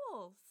out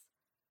towels.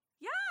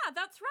 Yeah,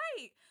 that's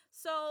right.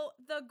 So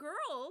the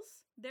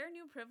girls, their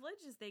new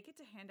privilege is they get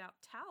to hand out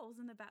towels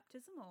in the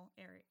baptismal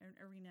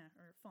arena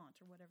or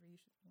font or whatever you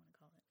should want to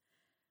call it.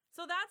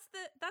 So that's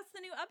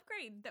the new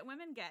upgrade that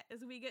women get,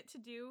 is we get to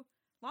do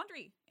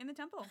laundry in the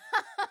temple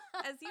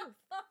as youth.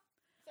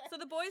 So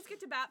the boys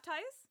get to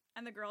baptize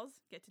and the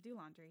girls get to do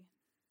laundry.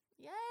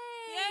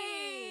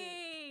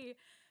 Yay!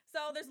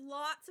 So there's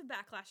lots of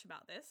backlash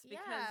about this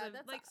because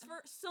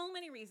for so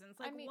many reasons.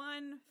 Go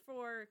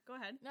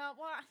ahead. No,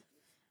 well,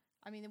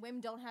 I mean, the women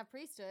don't have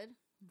priesthood.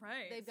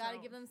 Right. They've got to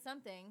give them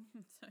something.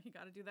 So you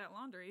got to do that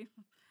laundry.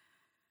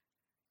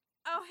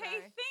 Oh, hey,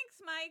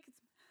 thanks, Mike.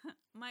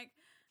 Mike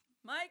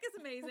is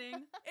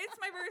amazing. It's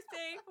my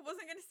birthday. I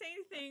wasn't going to say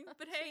anything,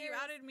 but hey, you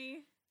outed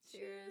me.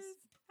 Cheers.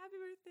 Happy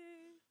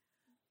birthday.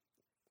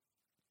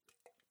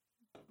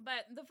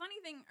 But the funny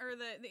thing, or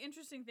the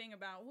interesting thing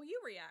about, well, you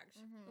react.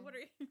 Mhm. What are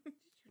you?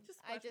 Just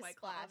I just White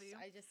Claw, have splashed. you?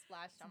 I just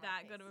splashed on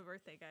That my good face. of a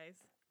birthday, guys.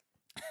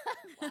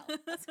 Well,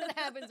 that's what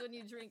happens when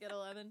you drink at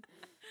 11.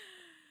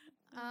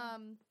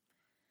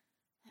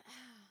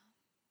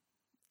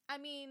 I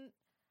mean,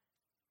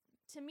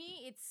 to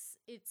me,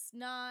 it's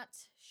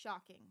not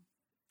shocking.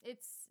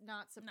 It's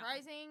not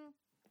surprising.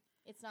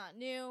 It's not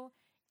new.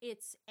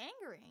 It's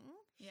angering.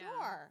 Yeah.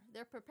 Sure,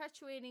 they're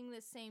perpetuating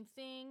the same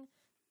thing.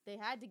 They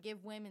had to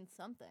give women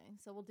something,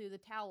 so we'll do the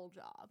towel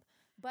job.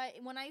 But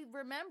when I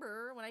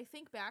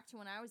think back to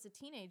when I was a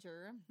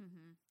teenager,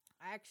 Mm-hmm.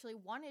 I actually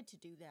wanted to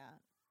do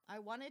that. I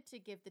wanted to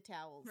give the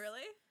towels.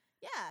 Really?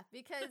 Yeah,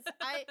 because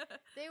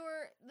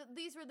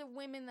these were the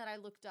women that I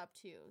looked up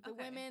to. The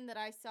Okay. women that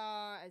I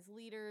saw as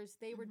leaders,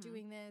 they were Mhm.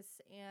 doing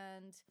this.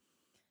 And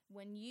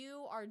when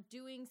you are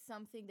doing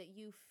something that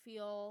you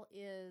feel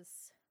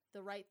is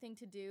the right thing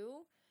to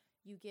do,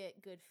 you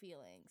get good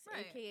feelings,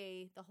 Right.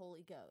 aka the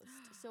Holy Ghost.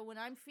 So when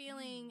I'm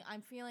feeling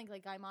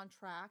like I'm on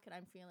track and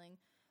I'm feeling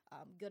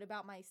good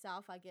about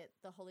myself, I get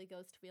the Holy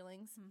Ghost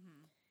feelings.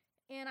 Mm-hmm.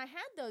 And I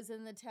had those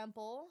in the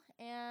temple.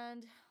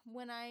 And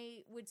when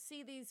I would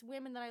see these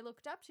women that I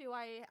looked up to,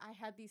 I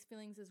had these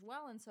feelings as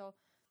well. And so,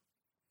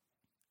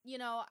 you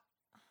know,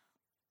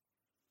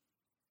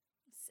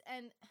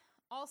 and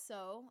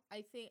also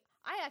I think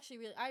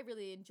I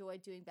really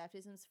enjoyed doing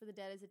baptisms for the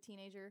dead as a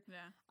teenager.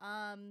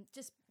 Yeah.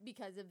 Just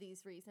because of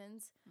these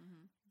reasons.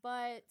 Mm-hmm.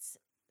 But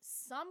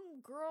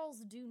some girls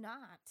do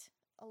not.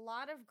 A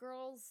lot of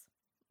girls,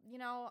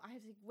 I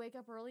have to wake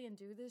up early and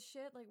do this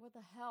shit. Like, what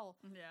the hell?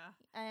 Yeah.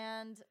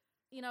 And,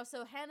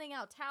 so handing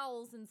out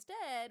towels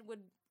instead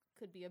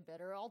could be a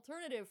better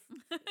alternative,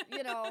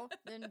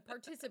 than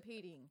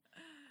participating.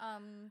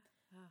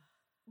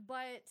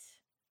 But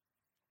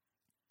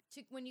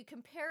when you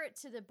compare it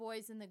to the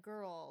boys and the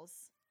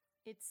girls,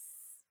 it's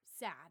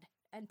sad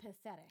and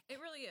pathetic. It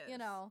really is.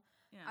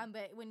 Yeah.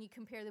 But when you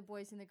compare the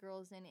boys and the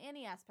girls in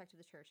any aspect of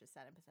the church, it's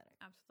sad and pathetic.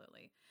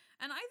 Absolutely.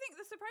 And I think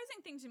the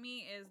surprising thing to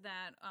me is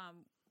that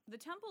the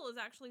temple is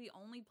actually the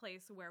only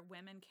place where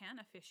women can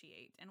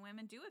officiate, and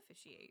women do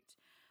officiate.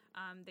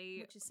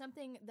 Which is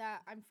something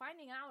that I'm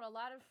finding out a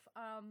lot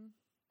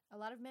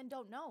of men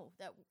don't know,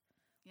 that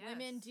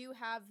women do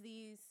have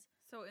these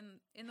So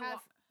in the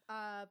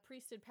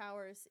priesthood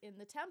powers in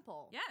the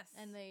temple. Yes.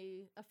 And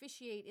they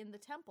officiate in the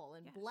temple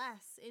and Yes.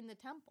 bless in the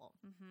temple.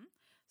 Mm-hmm.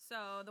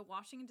 So the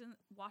washings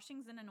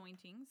and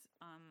anointings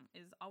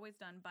is always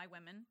done by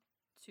women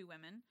to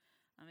women.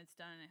 It's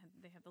done.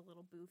 They have the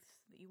little booths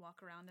that you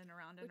walk around and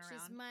around and Which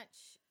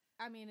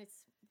around.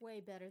 it's way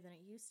better than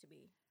it used to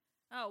be.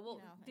 Oh, well,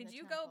 in did the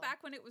you go temple.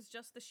 back when it was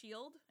just the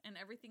shield and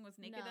everything was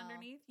naked No.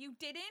 underneath? You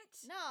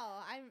didn't?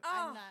 No, I'm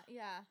Oh. not.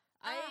 Yeah.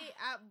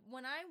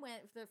 When I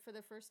went for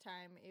the first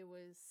time,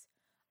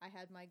 I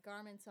had my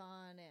garments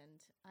on and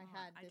I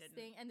had I this didn't.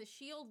 thing, and the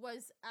shield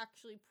was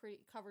actually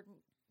covered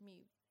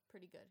me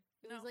pretty good.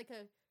 It was like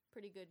a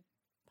pretty good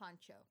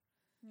poncho.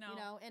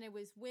 No. And it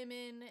was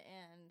women,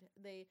 and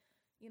they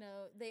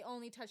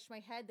only touched my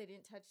head. They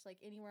didn't touch like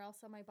anywhere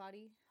else on my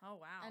body. Oh,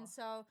 wow. And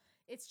so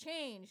it's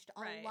changed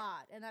a Right.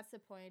 lot. And that's the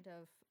point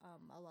of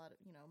a lot of,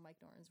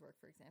 Mike Noren's work,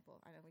 for example.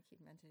 I know we keep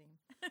mentioning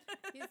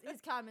him. His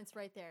comments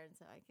right there, and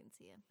so I can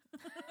see him.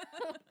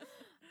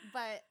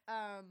 But,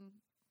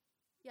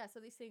 yeah, so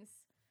these things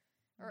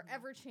are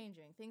ever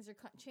changing. Things are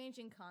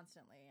changing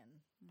constantly.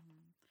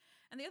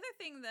 And the other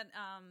thing that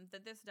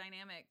that this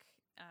dynamic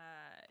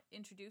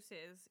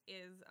introduces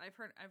is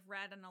I've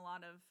read in a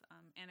lot of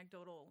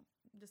anecdotal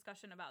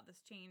discussion about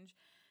this change,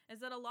 is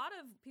that a lot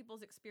of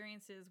people's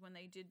experiences when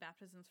they did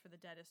baptisms for the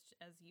dead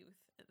as youth,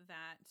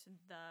 that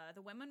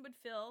the women would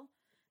fill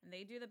and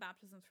they do the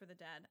baptisms for the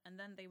dead, and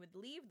then they would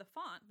leave the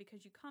font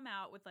because you come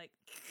out with like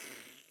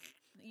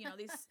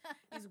these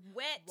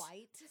wet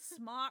White.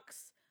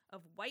 smocks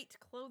of white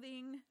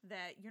clothing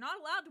that you're not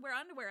allowed to wear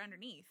underwear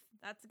underneath.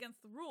 That's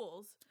against the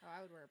rules. Oh,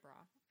 I would wear a bra.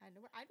 I'd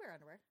wear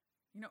underwear.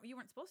 You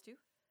weren't supposed to.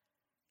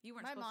 You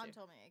weren't My supposed mom to.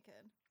 told me I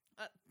could.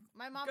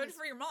 My mom good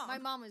for your mom. My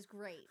mom was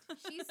great.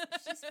 She's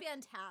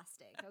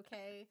fantastic.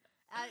 Okay,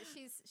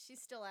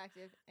 she's still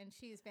active and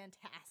she's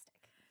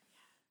fantastic.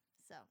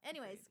 So,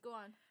 anyways, go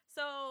on.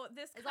 So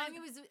this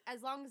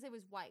as long as it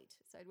was white.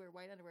 So I'd wear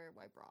white underwear,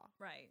 white bra.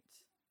 Right,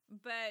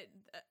 but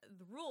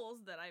the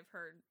rules that I've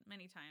heard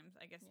many times,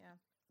 I guess,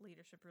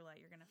 leadership roulette,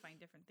 you're gonna find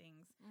different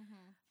things.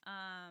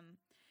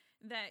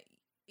 That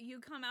you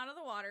come out of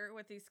the water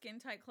with these skin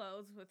tight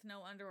clothes with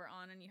no underwear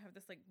on, and you have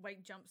this like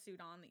white jumpsuit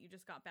on that you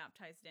just got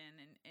baptized in,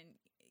 and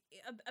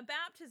a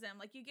baptism,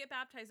 like you get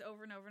baptized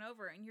over and over and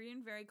over, and you're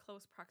in very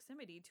close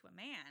proximity to a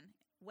man,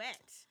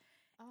 wet.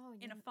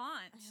 In a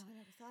font. I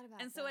never thought about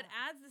and that. so it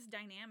adds this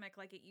dynamic,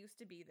 like it used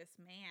to be this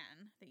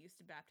man that used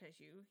to baptize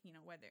you,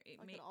 whether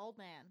it an old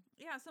man.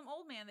 Yeah, some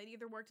old man that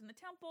either worked in the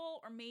temple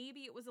or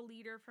maybe it was a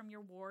leader from your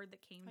ward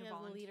that came to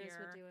volunteer. The leaders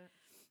would do it.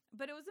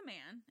 But it was a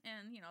man,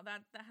 and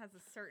that has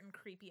a certain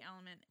creepy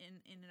element in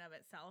and of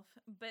itself.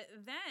 But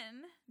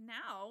then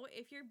now,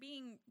 if you're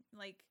being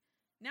like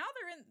Now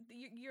they're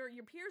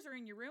your peers are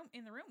in the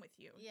room with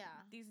you. Yeah.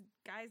 These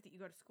guys that you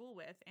go to school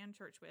with and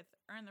church with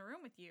are in the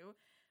room with you,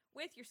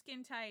 with your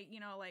skin tight,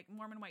 like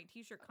Mormon white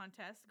t-shirt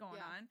contest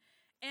going on,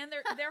 and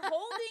they're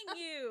holding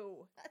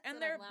you, and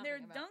they're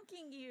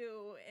dunking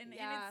you, and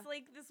it's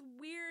like this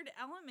weird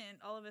element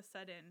all of a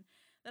sudden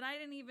that I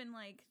didn't even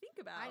think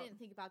about. I didn't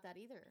think about that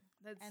either.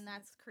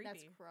 That's creepy.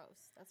 That's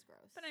gross. That's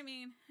gross. But I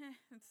mean,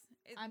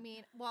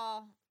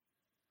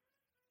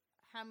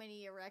 how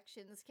many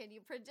erections can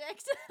you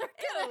predict are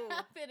gonna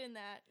happen in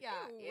that?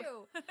 Yeah,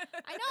 ew.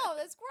 I know,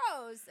 that's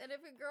gross. And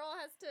if a girl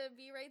has to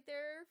be right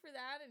there for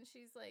that, and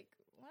she's like,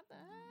 "What the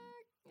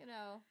heck?"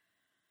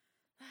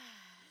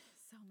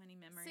 So many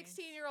memories.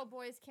 16-year-old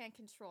boys can't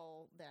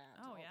control that.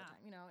 Oh, all the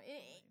time.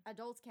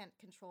 Adults can't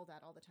control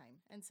that all the time,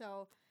 and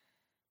so,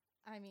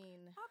 I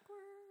mean,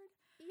 awkward.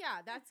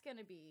 Yeah, that's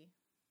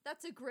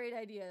a great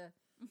idea.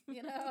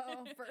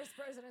 First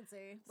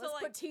presidency. Let's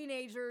put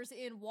teenagers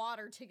in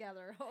water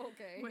together.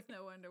 Okay. With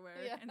no underwear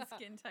and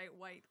skin tight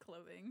white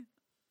clothing.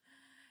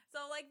 So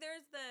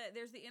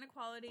there's the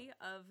inequality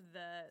of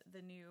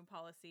the new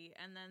policy,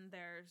 and then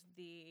there's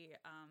the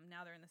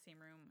now they're in the same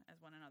room as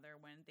one another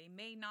when they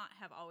may not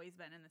have always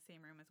been in the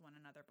same room as one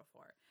another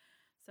before.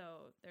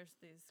 So there's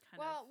these kind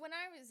of. Well, when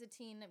I was a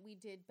teen, we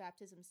did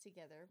baptisms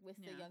together with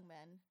the young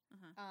men.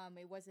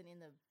 It wasn't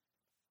in the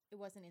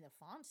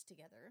font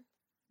together.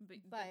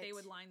 But they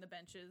would line the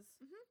benches.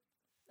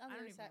 On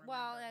the other side.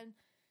 Well, and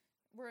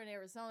we're in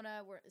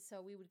Arizona, so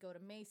we would go to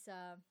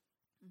Mesa.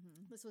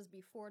 This was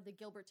before the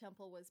Gilbert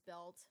Temple was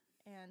built,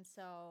 and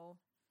so,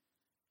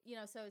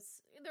 so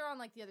they're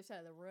on the other side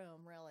of the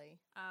room,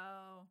 really.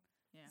 Oh,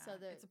 yeah. So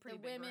the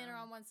women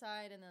are on one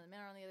side, and then the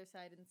men are on the other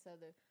side, and so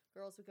the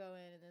girls would go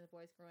in, and then the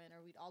boys go in,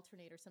 or we'd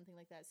alternate, or something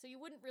like that. So you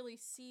wouldn't really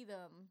see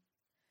them.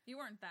 You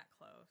weren't that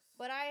close.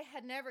 But I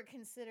had never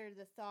considered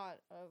the thought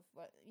of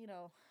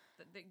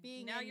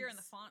being now you're in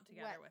the font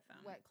together with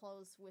them. Wet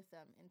clothes with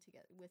them in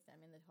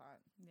the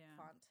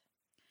font.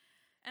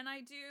 And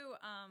I do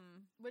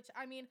which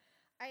I mean,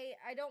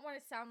 I don't want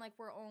to sound like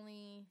we're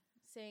only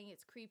saying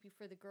it's creepy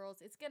for the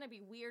girls. It's going to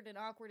be weird and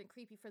awkward and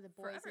creepy for the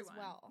boys as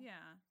well. Yeah.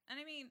 And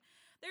I mean,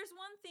 there's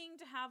one thing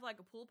to have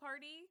a pool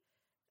party,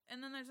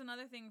 and then there's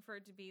another thing for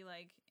it to be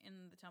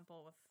in the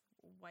temple with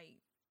white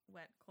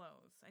wet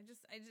clothes. It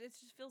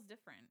just feels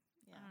different.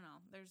 Yeah. I don't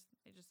know.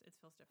 It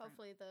feels different.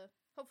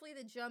 Hopefully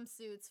the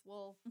jumpsuits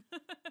will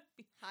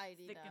hide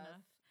thick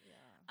enough.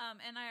 Yeah.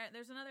 And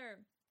there's another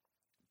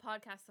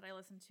podcast that I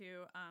listen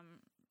to.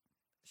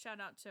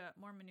 Shout out to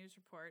Mormon News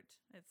Report.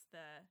 It's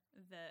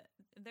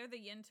they're the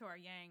yin to our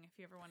yang. If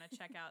you ever want to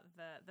check out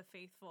the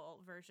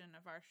faithful version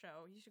of our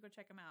show, you should go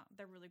check them out.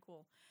 They're really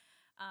cool.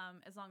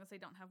 As long as they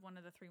don't have one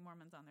of the 3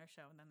 Mormons on their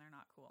show, then they're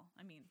not cool.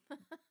 I mean,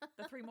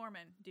 the 3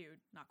 Mormon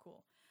dude, not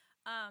cool.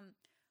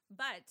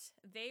 But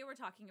they were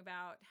talking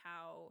about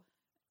how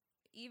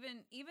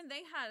even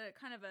they had a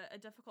kind of a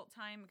difficult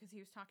time, because he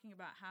was talking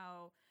about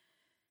how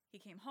he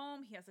came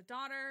home, he has a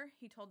daughter,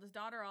 he told his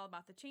daughter all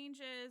about the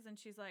changes, and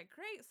she's like,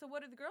 "Great, so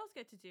what do the girls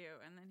get to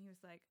do?" And then he was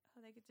like,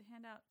 "Oh, they get to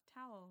hand out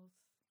towels."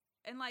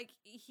 And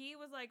he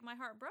was like, my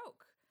heart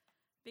broke,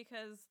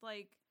 because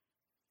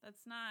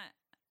that's not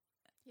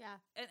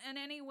in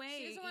any way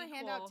she doesn't want to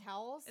hand out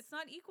towels. It's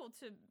not equal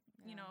to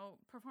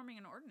performing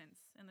an ordinance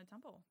in the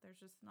temple. There's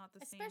just not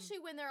the same. Especially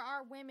when there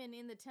are women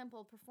in the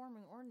temple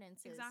performing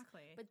ordinances.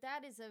 Exactly. But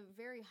that is a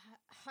very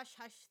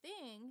hush-hush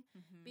thing,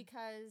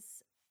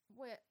 because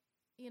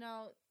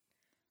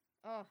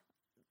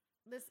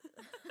this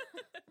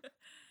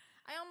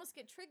I almost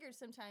get triggered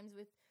sometimes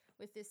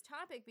with this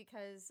topic,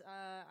 because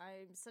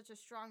I'm such a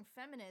strong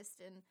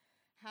feminist, and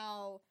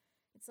how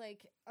it's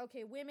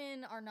okay,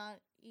 women are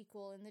not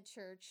equal in the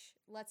church.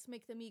 Let's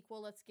make them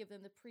equal. Let's give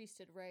them the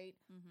priesthood, right?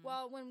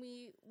 Well, when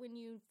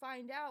you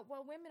find out,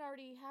 women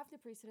already have the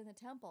priesthood in the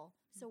temple,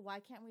 so why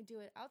can't we do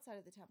it outside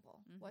of the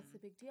temple? What's the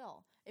big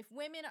deal? If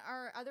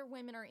other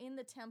women are in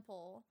the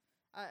temple,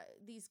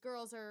 these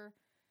girls are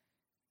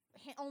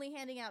only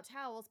handing out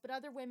towels, but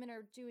other women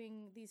are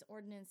doing these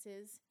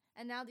ordinances,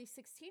 and now these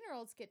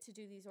 16-year-olds get to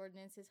do these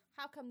ordinances.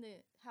 How come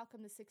the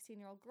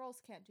 16-year-old girls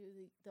can't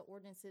do the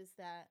ordinances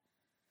that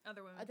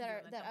other women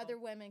other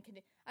women can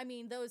do? I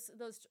mean, those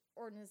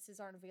ordinances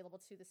aren't available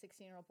to the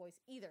 16-year-old boys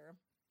either.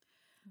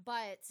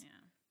 But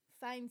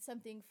find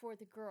something for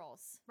the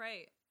girls.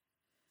 Right.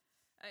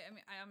 I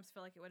mean, I almost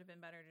feel like it would have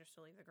been better just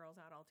to leave the girls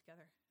out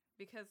altogether,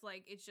 because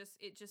it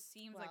just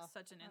seems like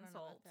such an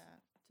insult.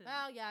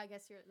 Well, yeah, I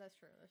guess that's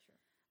true.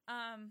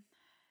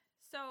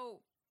 So,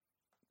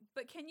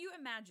 but can you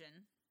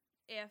imagine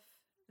if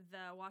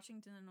the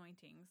Washington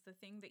anointings, the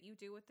thing that you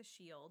do with the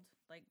shield,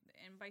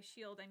 and by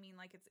shield I mean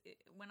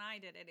when I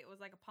did it, it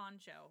was like a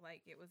poncho,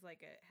 it was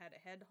had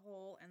a head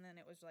hole, and then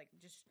it was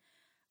just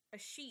a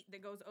sheet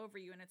that goes over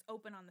you, and it's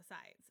open on the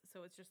sides,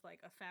 so it's just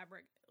a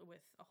fabric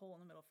with a hole in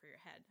the middle for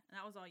your head, and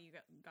that was all you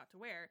got to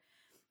wear.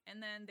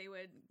 and then they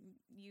would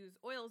use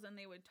oils and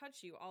they would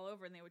touch you all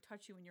over, and they would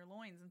touch you in your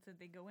loins, and so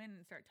they go in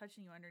and start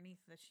touching you underneath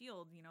the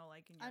shield,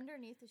 like in your,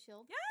 underneath the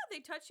shield. yeah, they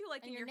touch you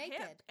like And in you're your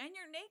naked. hip, and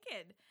you're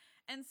naked.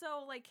 And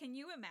so, like, can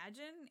you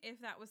imagine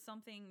if that was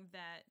something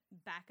that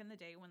back in the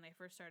day when they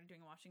first started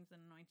doing washings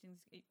and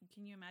anointings,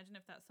 can you imagine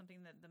if that's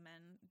something that the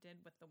men did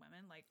with the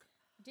women? Like,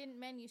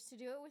 Didn't men used to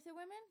do it with the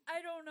women?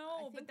 I don't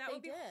know, but think that they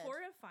would be did.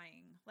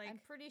 horrifying. Like,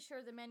 I'm pretty sure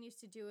the men used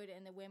to do it,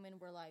 and the women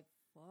were like,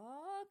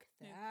 "Fuck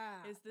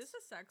that." is this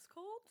a sex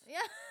cult?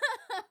 Yeah,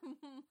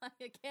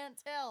 I can't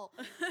tell.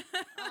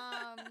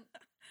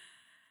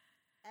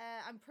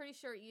 I'm pretty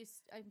sure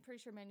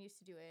men used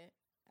to do it.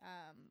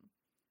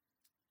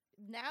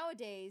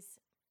 Nowadays,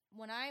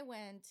 when I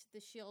went, the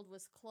shield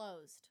was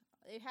closed.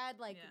 It had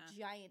like Yeah.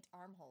 giant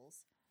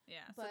armholes.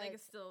 Yeah, so they But-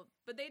 could still,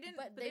 but they didn't.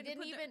 But they didn't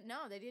put even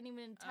they didn't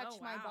even touch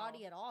Oh, my wow.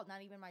 body at all.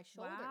 Not even my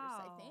shoulders.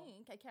 Wow. I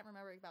think I can't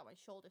remember about my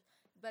shoulders,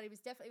 but it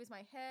was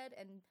my head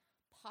and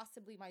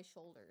possibly my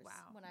shoulders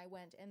Wow. when I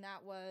went, and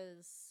that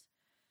was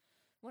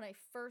when I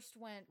first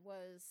went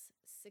was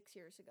 6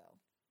 years ago.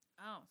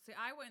 Oh, see,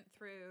 I went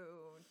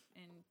through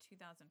in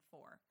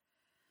 2004.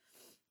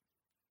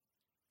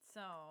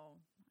 So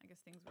I guess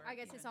things were. I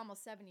guess it's even-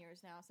 almost 7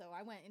 years now. So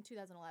I went in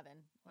 2011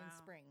 in Wow.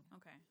 spring.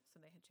 Okay, so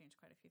they had changed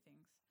quite a few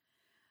things.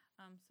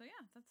 So yeah,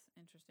 that's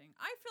interesting.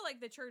 I feel like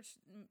the church,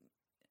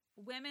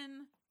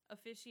 women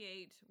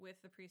officiate with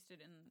the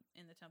priesthood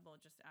in the temple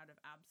just out of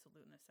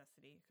absolute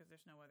necessity, because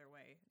there's no other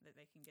way that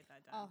they can get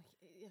that Oh, done.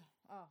 yeah.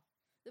 Oh,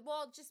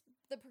 well, just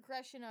the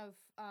progression of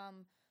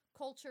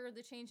culture,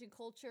 the change in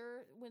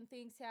culture when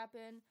things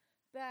happen.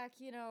 Back,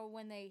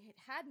 when they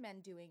had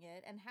men doing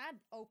it and had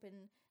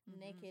open, Mhm.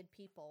 naked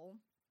people,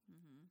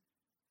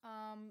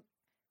 Mm-hmm.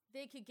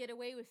 they could get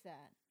away with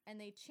that. And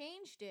they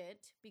changed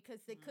it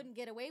because they Mhm. couldn't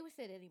get away with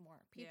it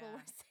anymore. People Yeah.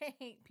 were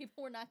saying,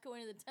 people were not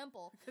going to the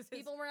temple. 'Cause it's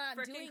People were not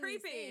frickin' doing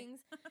creepy.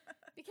 these things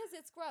because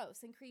it's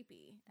gross and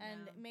creepy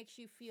and Yeah. it makes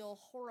you feel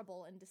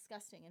horrible and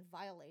disgusting and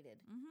violated.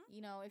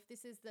 Mm-hmm. If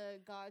this is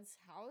the God's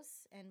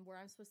house and where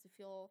I'm supposed to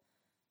feel,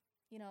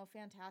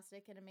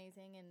 fantastic and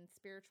amazing and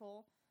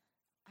spiritual,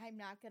 I'm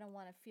not going to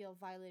want to feel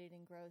violated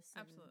and gross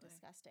and Absolutely.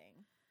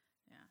 disgusting.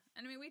 Yeah.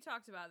 And I mean, we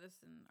talked about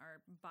this in our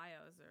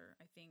bios, or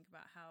I think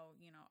about how,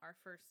 our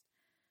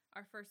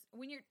first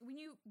when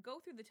you go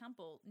through the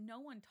temple, no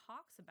one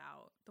talks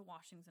about the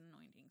washings and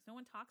anointings. No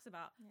one talks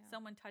about Yeah.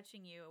 someone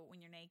touching you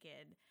when you're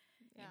naked,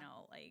 Yeah.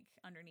 like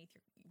underneath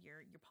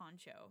your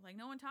poncho. Like,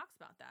 no one talks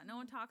about that. No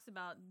one talks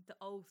about the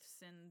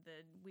oaths and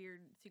the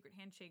weird secret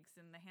handshakes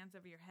and the hands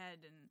over your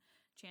head and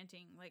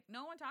chanting. Like,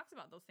 no one talks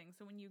about those things.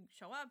 So when you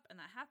show up and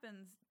that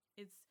happens,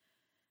 it's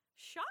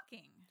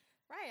shocking.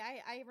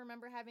 Right. I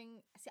remember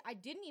I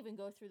didn't even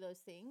go through those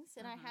things,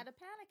 and I Uh-huh. had a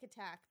panic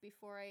attack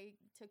before I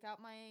took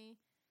out my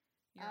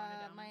Your own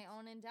endowments. my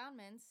own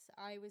endowments.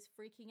 I was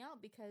freaking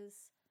out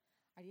because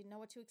I didn't know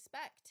what to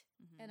expect,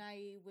 Mhm. and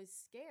I was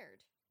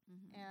scared.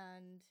 Mhm.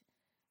 And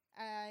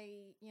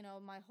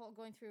my whole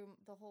going through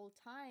the whole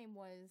time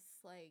was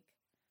like,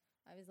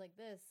 I was like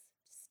this,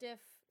 stiff,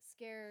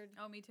 scared,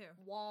 Oh, me too.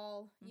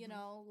 wall,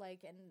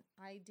 Mhm. and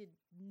I did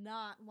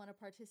not want to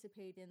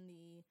participate in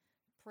the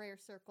prayer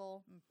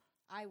circle. Mm.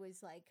 I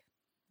was like,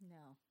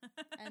 no.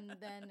 And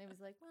then it was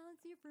like, well,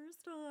 it's your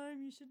first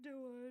time, you should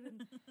do it.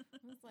 And I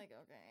was like,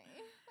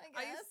 okay, I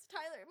I guess. used-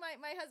 Tyler,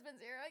 my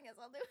husband's here, I guess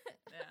I'll do it.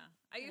 Yeah.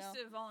 I You used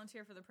know? to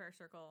volunteer for the prayer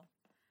circle,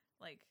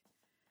 like,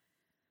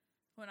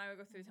 when I would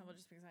go through the temple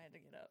just because I had to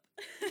get up.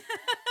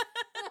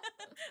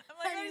 I'm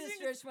I need to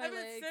stretch my I've been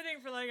legs. sitting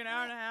for like an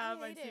hour and a half.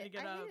 I hate just need to it.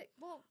 get I up. hate it.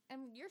 Well,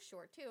 and you're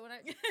short too. And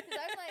because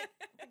I'm like,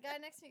 the guy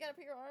next to me, you gotta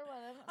put your arm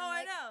on him. Oh, I'm I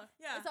like, know.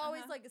 Yeah. It's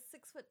always uh-huh. like a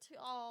 6 foot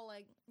tall,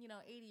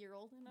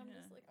 80-year-old, and I'm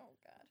Yeah. just like, oh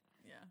god.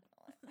 Yeah.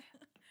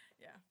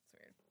 Yeah, it's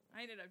weird.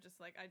 I ended up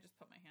just like, I just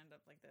put my hand up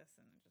like this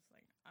and just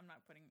like, I'm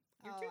not putting,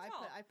 you're too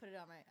tall. I put it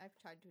on I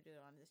tried to do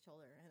it on his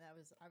shoulder, and I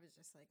was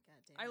just like, god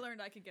damn. I it. learned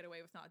I could get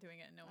away with not doing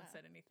it, and no one Yeah.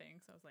 said anything.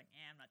 So I was like,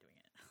 I'm not doing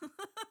it.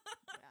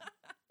 Yeah.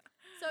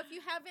 So if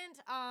you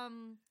haven't,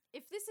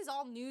 if this is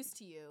all news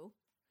to you,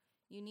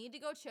 you need to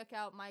go check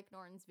out Mike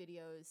Norton's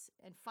videos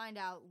and find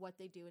out what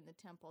they do in the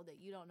temple that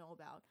you don't know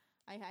about.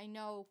 I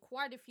know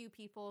quite a few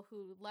people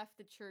who left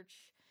the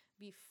church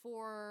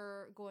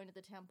before going to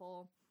the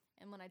temple,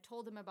 and when I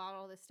told them about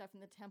all this stuff in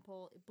the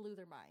temple, it blew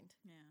their mind.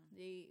 Yeah.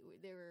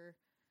 They were,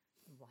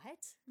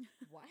 what?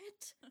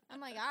 What?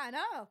 I'm like, I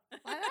know.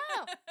 That's what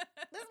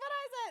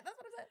I said. That's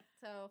what I said.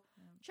 So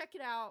Yeah. check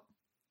it out.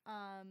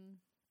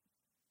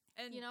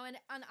 And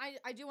And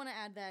I do want to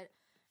add that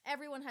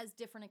everyone has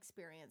different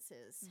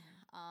experiences.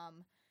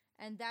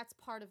 And that's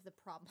part of the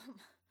problem.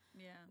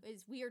 yeah.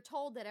 Is we are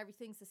told that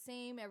everything's the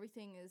same,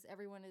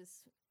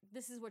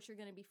 this is what you're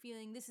going to be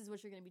feeling, this is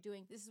what you're going to be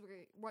doing, this is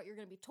what you're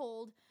going to be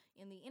told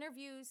in the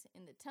interviews,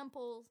 in the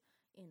temples,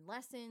 in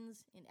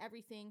lessons, in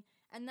everything.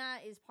 And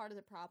that is part of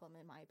the problem,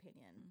 in my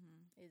opinion,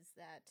 is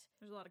that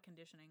There's a lot of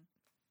conditioning.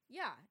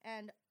 yeah,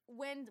 and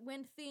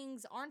when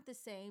things aren't the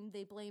same,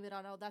 they blame it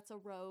on, oh, that's a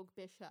rogue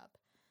bishop.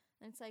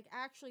 And it's like,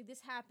 actually,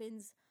 this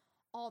happens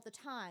all the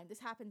time. This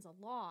happens a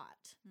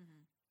lot.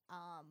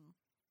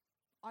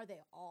 are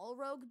they all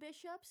rogue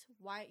bishops?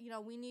 Why,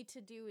 we need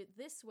to do it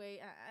this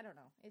way. I don't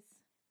know. I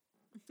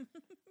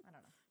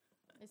don't know.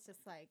 It's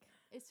just like,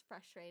 it's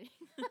frustrating.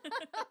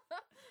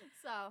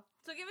 So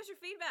give us your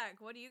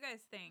feedback. What do you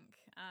guys think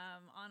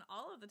on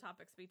all of the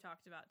topics we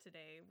talked about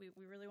today?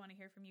 We really want to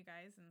hear from you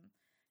guys, and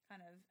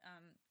kind of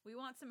we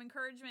want some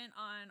encouragement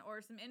on, or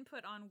some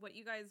input on what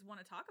you guys want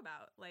to talk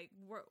about. Like,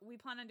 we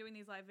plan on doing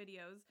these live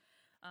videos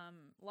a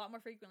lot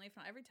more frequently, if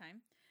not every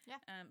time. Yeah.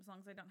 As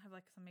long as I don't have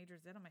like some major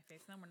zit on my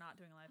face, then we're not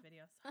doing a live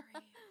video.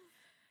 Sorry.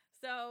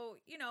 So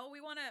we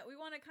want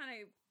to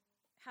kind of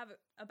have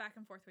a back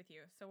and forth with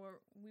you. So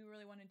we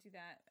really want to do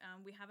that.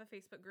 We have a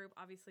Facebook group.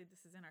 Obviously,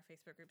 this is in our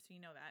Facebook group, so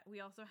you know that.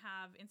 We also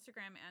have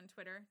Instagram and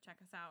Twitter. Check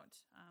us out.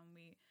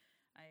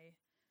 I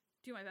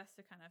do my best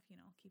to kind of,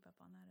 keep up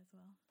on that as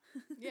well.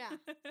 Yeah.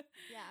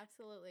 Yeah,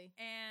 absolutely.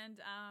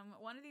 And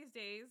one of these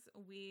days,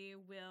 we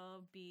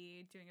will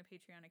be doing a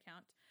Patreon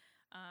account.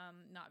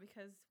 Not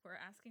because we're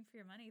asking for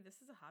your money.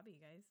 This is a hobby,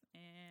 guys.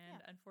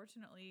 And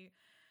unfortunately,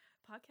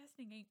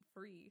 podcasting ain't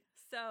free.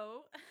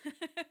 So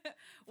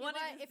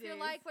if you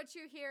like what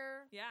you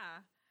hear,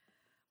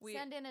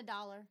 send in $1.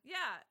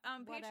 Yeah.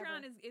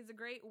 Patreon is a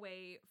great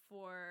way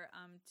for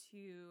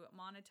to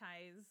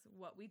monetize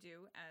what we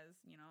do as,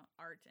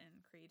 art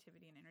and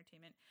creativity and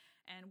entertainment.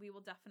 And we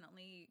will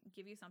definitely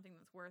give you something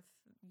that's worth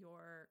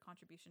your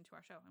contribution to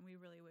our show. And we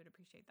really would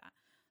appreciate that.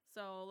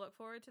 So look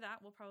forward to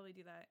that. We'll probably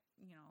do that,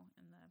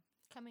 in the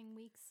coming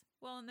weeks.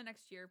 Well, in the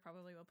next year,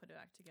 probably we'll put it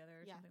back together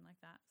or something like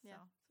that. So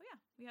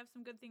we have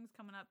some good things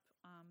coming up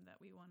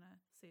that we want to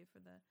save for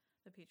the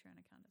Patreon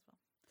account as well.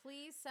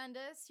 Please send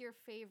us your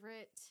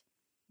favorite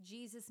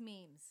Jesus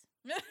memes.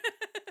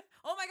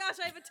 Oh my gosh,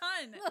 I have a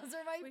ton. Those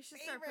are my favorite. We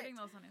should start putting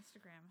those on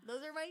Instagram.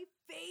 Those are my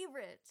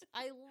favorite.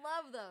 I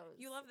love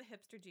those. You love the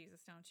hipster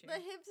Jesus, don't you?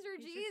 The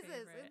hipster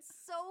Jesus. It's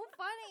so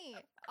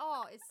funny.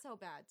 Oh, it's so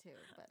bad too,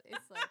 but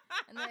it's like,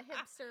 and the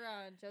hipster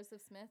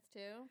Joseph Smith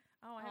too.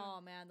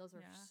 Oh man, those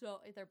are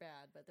they're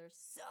bad, but they're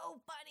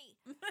so funny.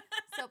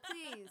 So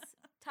please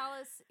tell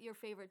us your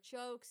favorite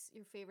jokes,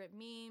 your favorite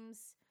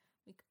memes.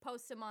 We could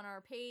post them on our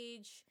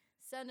page.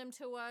 Send them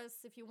to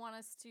us. If you want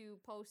us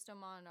to post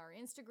them on our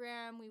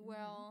Instagram, we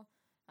will.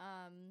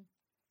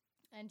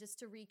 And just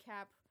to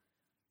recap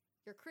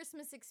your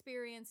Christmas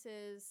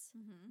experiences,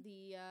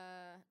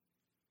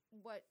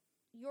 what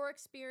your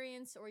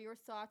experience or your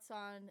thoughts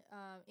on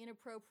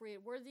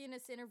inappropriate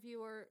worthiness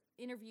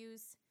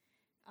interviews,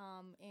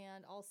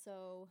 and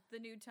also the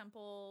new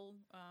temple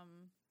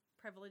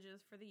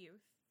privileges for the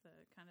youth, the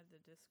kind of the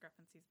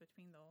discrepancies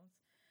between those.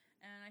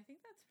 And I think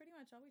that's pretty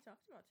much all we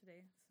talked about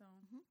today. So,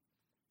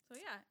 so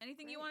yeah,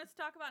 anything you want us to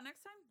talk about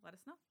next time, let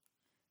us know.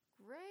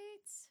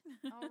 Great.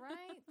 All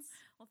right.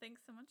 Well,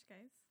 thanks so much,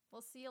 guys.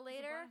 We'll see you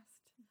later.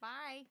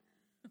 Bye.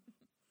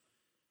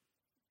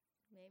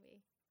 Maybe.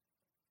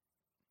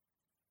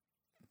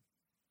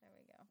 There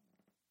we go.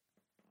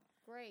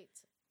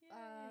 Great. Yay.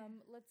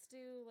 Let's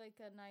do like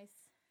a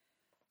nice...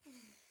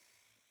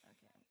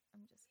 Okay,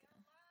 I'm just